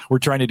we're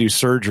trying to do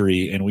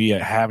surgery and we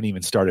haven't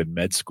even started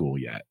med school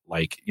yet.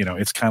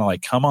 It's kind of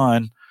like, come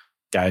on,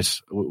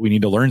 guys, we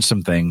need to learn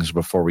some things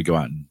before we go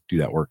out and do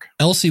that work.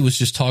 Elsie was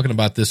just talking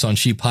about this on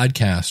She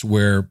Podcast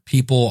where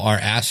people are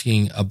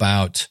asking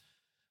about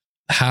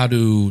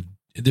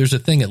there's a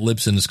thing at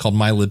Libsyn, it's called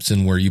My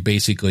Libsyn, where you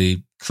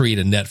basically create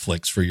a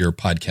Netflix for your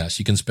podcast.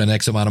 You can spend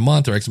X amount a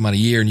month or X amount a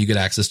year and you get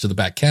access to the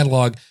back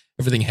catalog.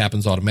 Everything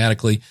happens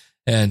automatically.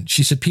 And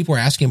she said, people are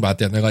asking about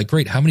that. And they're like,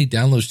 great, how many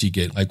downloads do you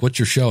get? Like, what's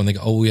your show? And they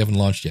go, oh, we haven't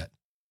launched yet.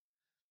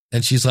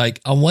 And she's like,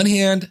 on one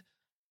hand,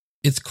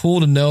 it's cool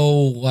to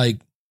know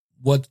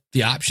what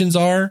the options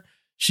are.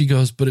 She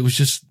goes, but it was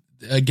just,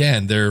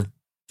 again, they're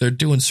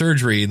doing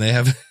surgery and they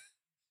haven't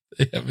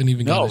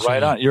even got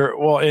right on.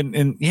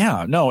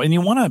 And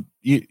you want to,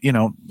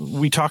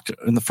 we talked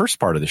in the first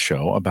part of the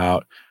show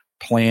about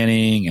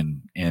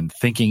planning and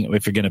thinking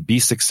if you're going to be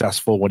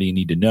successful, what do you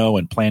need to know,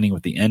 and planning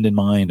with the end in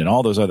mind and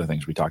all those other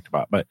things we talked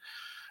about. But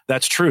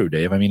that's true,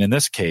 Dave. I mean, in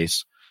this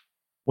case,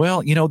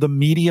 the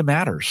media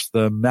matters,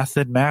 the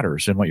method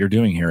matters in what you're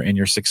doing here, and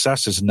your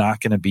success is not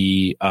going to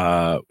be,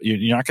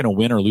 you're not going to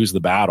win or lose the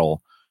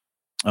battle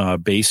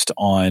based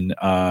on,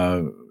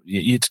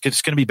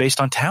 it's going to be based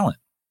on talent.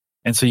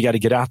 And so you got to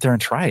get out there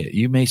and try it.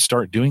 You may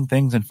start doing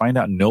things and find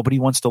out nobody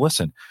wants to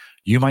listen.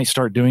 You might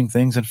start doing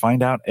things and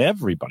find out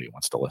everybody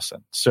wants to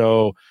listen.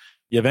 So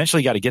you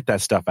eventually got to get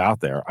that stuff out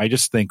there. I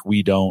just think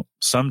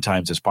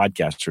sometimes as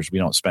podcasters, we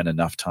don't spend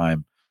enough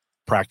time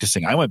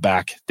practicing. I went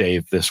back,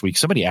 Dave, this week.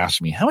 Somebody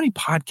asked me, how many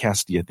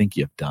podcasts do you think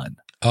you've done?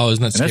 Oh,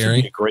 isn't that scary?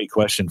 That's a great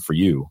question for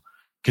you.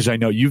 because I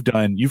know you've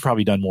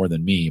probably done more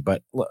than me.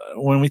 But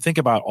when we think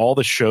about all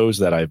the shows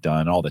that I've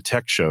done, all the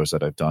tech shows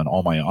that I've done,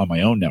 on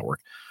my own network,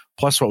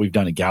 plus what we've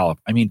done at Gallup,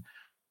 I mean,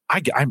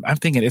 I'm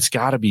thinking it's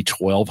got to be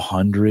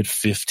 1,200,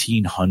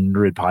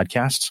 1,500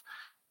 podcasts.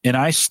 And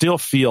I still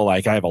feel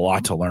like I have a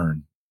lot to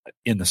learn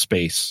in the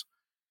space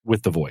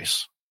with the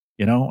voice,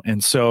 you know?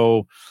 And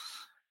so,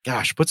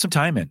 gosh, put some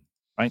time in,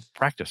 right?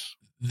 Practice.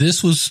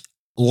 This was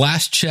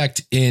last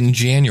checked in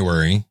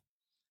January.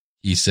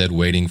 He said,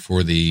 waiting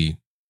for the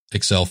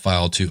Excel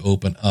file to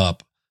open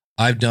up.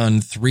 I've done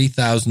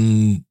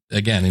 3,000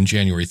 again in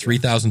January,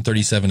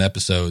 3,037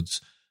 episodes,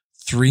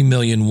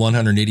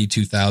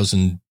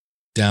 3,182,000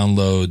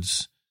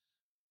 downloads,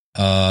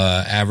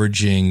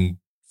 averaging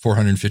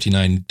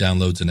 459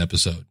 downloads an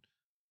episode.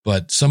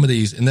 But some of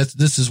these, and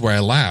this is where I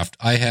laughed.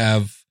 I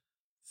have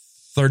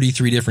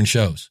 33 different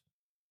shows,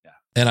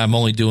 and I'm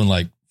only doing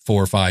like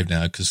 4 or 5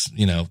 now because,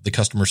 you know, the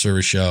customer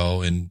service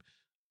show and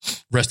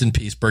rest in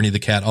peace, Bernie the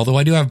Cat. Although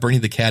I do have Bernie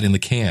the Cat in the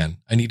can.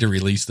 I need to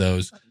release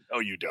those. No,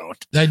 you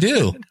don't. I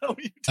do. No,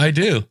 you don't. I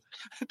do.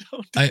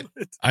 Don't do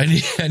it. I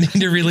need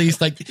to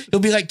release, like, he'll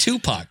be like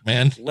Tupac,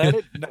 man. Let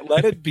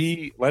it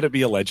be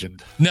a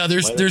legend. No,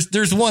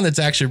 there's one that's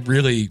actually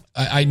really,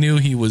 I knew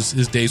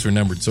his days were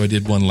numbered. So I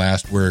did one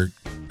last where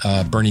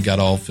Bernie got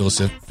all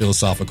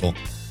philosophical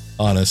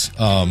on us.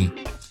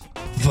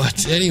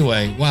 But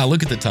anyway, wow,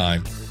 look at the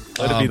time.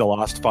 Let it be the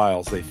lost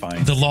files they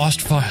find. The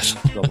lost files.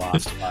 The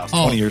lost files.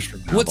 20 years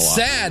from now. What's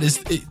sad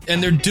is,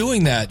 and they're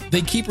doing that,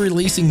 they keep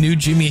releasing new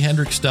Jimi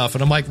Hendrix stuff.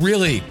 And I'm like,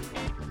 really?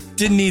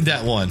 Didn't need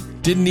that one.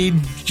 Didn't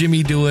need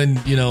Jimmy doing,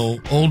 you know,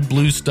 old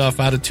blues stuff,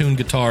 out of tune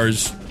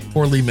guitars,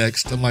 poorly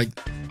mixed. I'm like,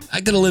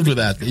 I could have lived with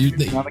that.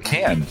 On the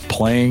can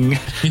playing,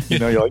 you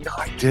know, you're like, no,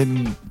 I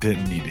didn't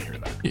need to hear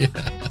that. Yeah.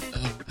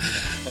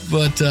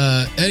 But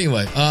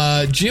anyway,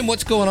 Jim,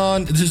 what's going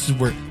on?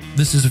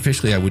 This is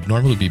officially, I would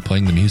normally be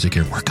playing the music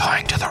here. We're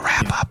going to the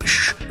wrap up.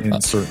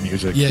 Insert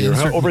music. Yeah, here.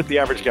 Over at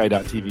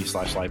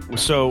theaverageguy.tv/live.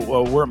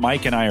 So we're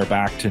Mike and I are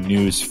back to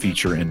news,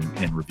 feature,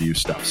 and review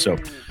stuff. So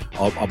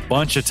a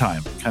bunch of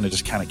time, kind of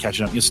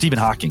catching up. You know, Stephen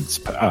Hawking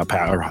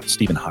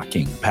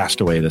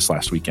passed away this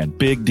last weekend.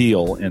 Big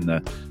deal in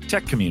the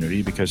tech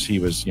community because he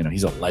was, you know,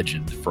 he's a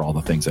legend for all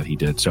the things that he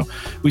did. So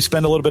we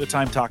spend a little bit of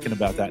time talking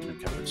about that and then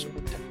covering some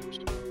of the tech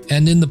stuff.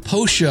 And in the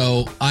post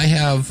show, I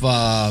have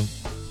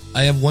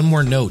one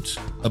more note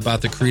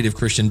about the Creative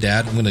Christian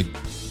Dad. I'm going to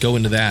go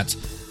into that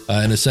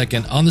in a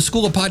second. On the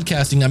School of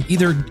Podcasting, I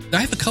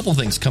have a couple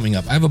things coming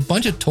up. I have a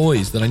bunch of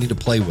toys that I need to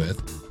play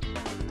with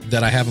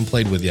that I haven't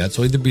played with yet.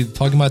 So I'll either be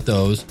talking about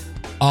those.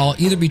 I'll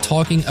either be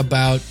talking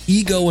about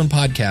ego and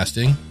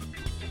podcasting,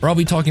 or I'll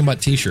be talking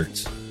about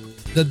t-shirts.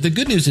 The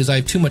good news is I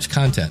have too much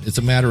content. It's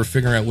a matter of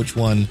figuring out which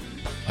one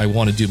I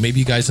want to do. Maybe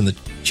you guys in the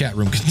chat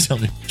room can tell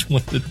me which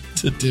one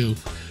to do.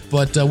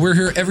 But we're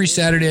here every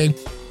Saturday.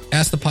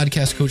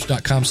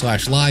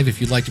 AskThePodcastCoach.com/live. If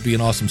you'd like to be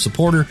an awesome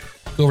supporter,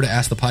 go over to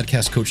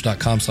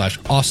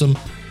AskThePodcastCoach.com/awesome.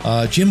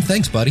 Jim,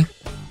 thanks, buddy.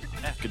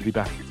 Yeah, good to be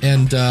back.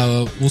 And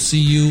we'll see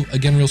you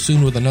again real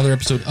soon with another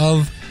episode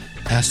of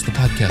Ask the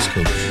Podcast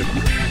Coach.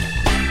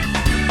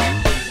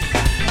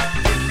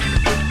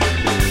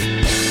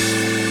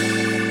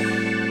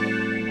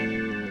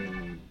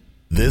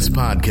 This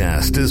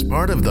podcast is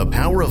part of the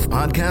Power of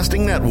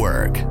Podcasting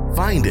Network.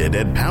 Find it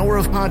at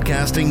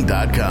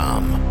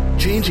powerofpodcasting.com.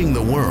 Changing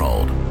the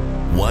world,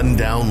 one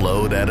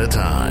download at a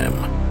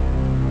time.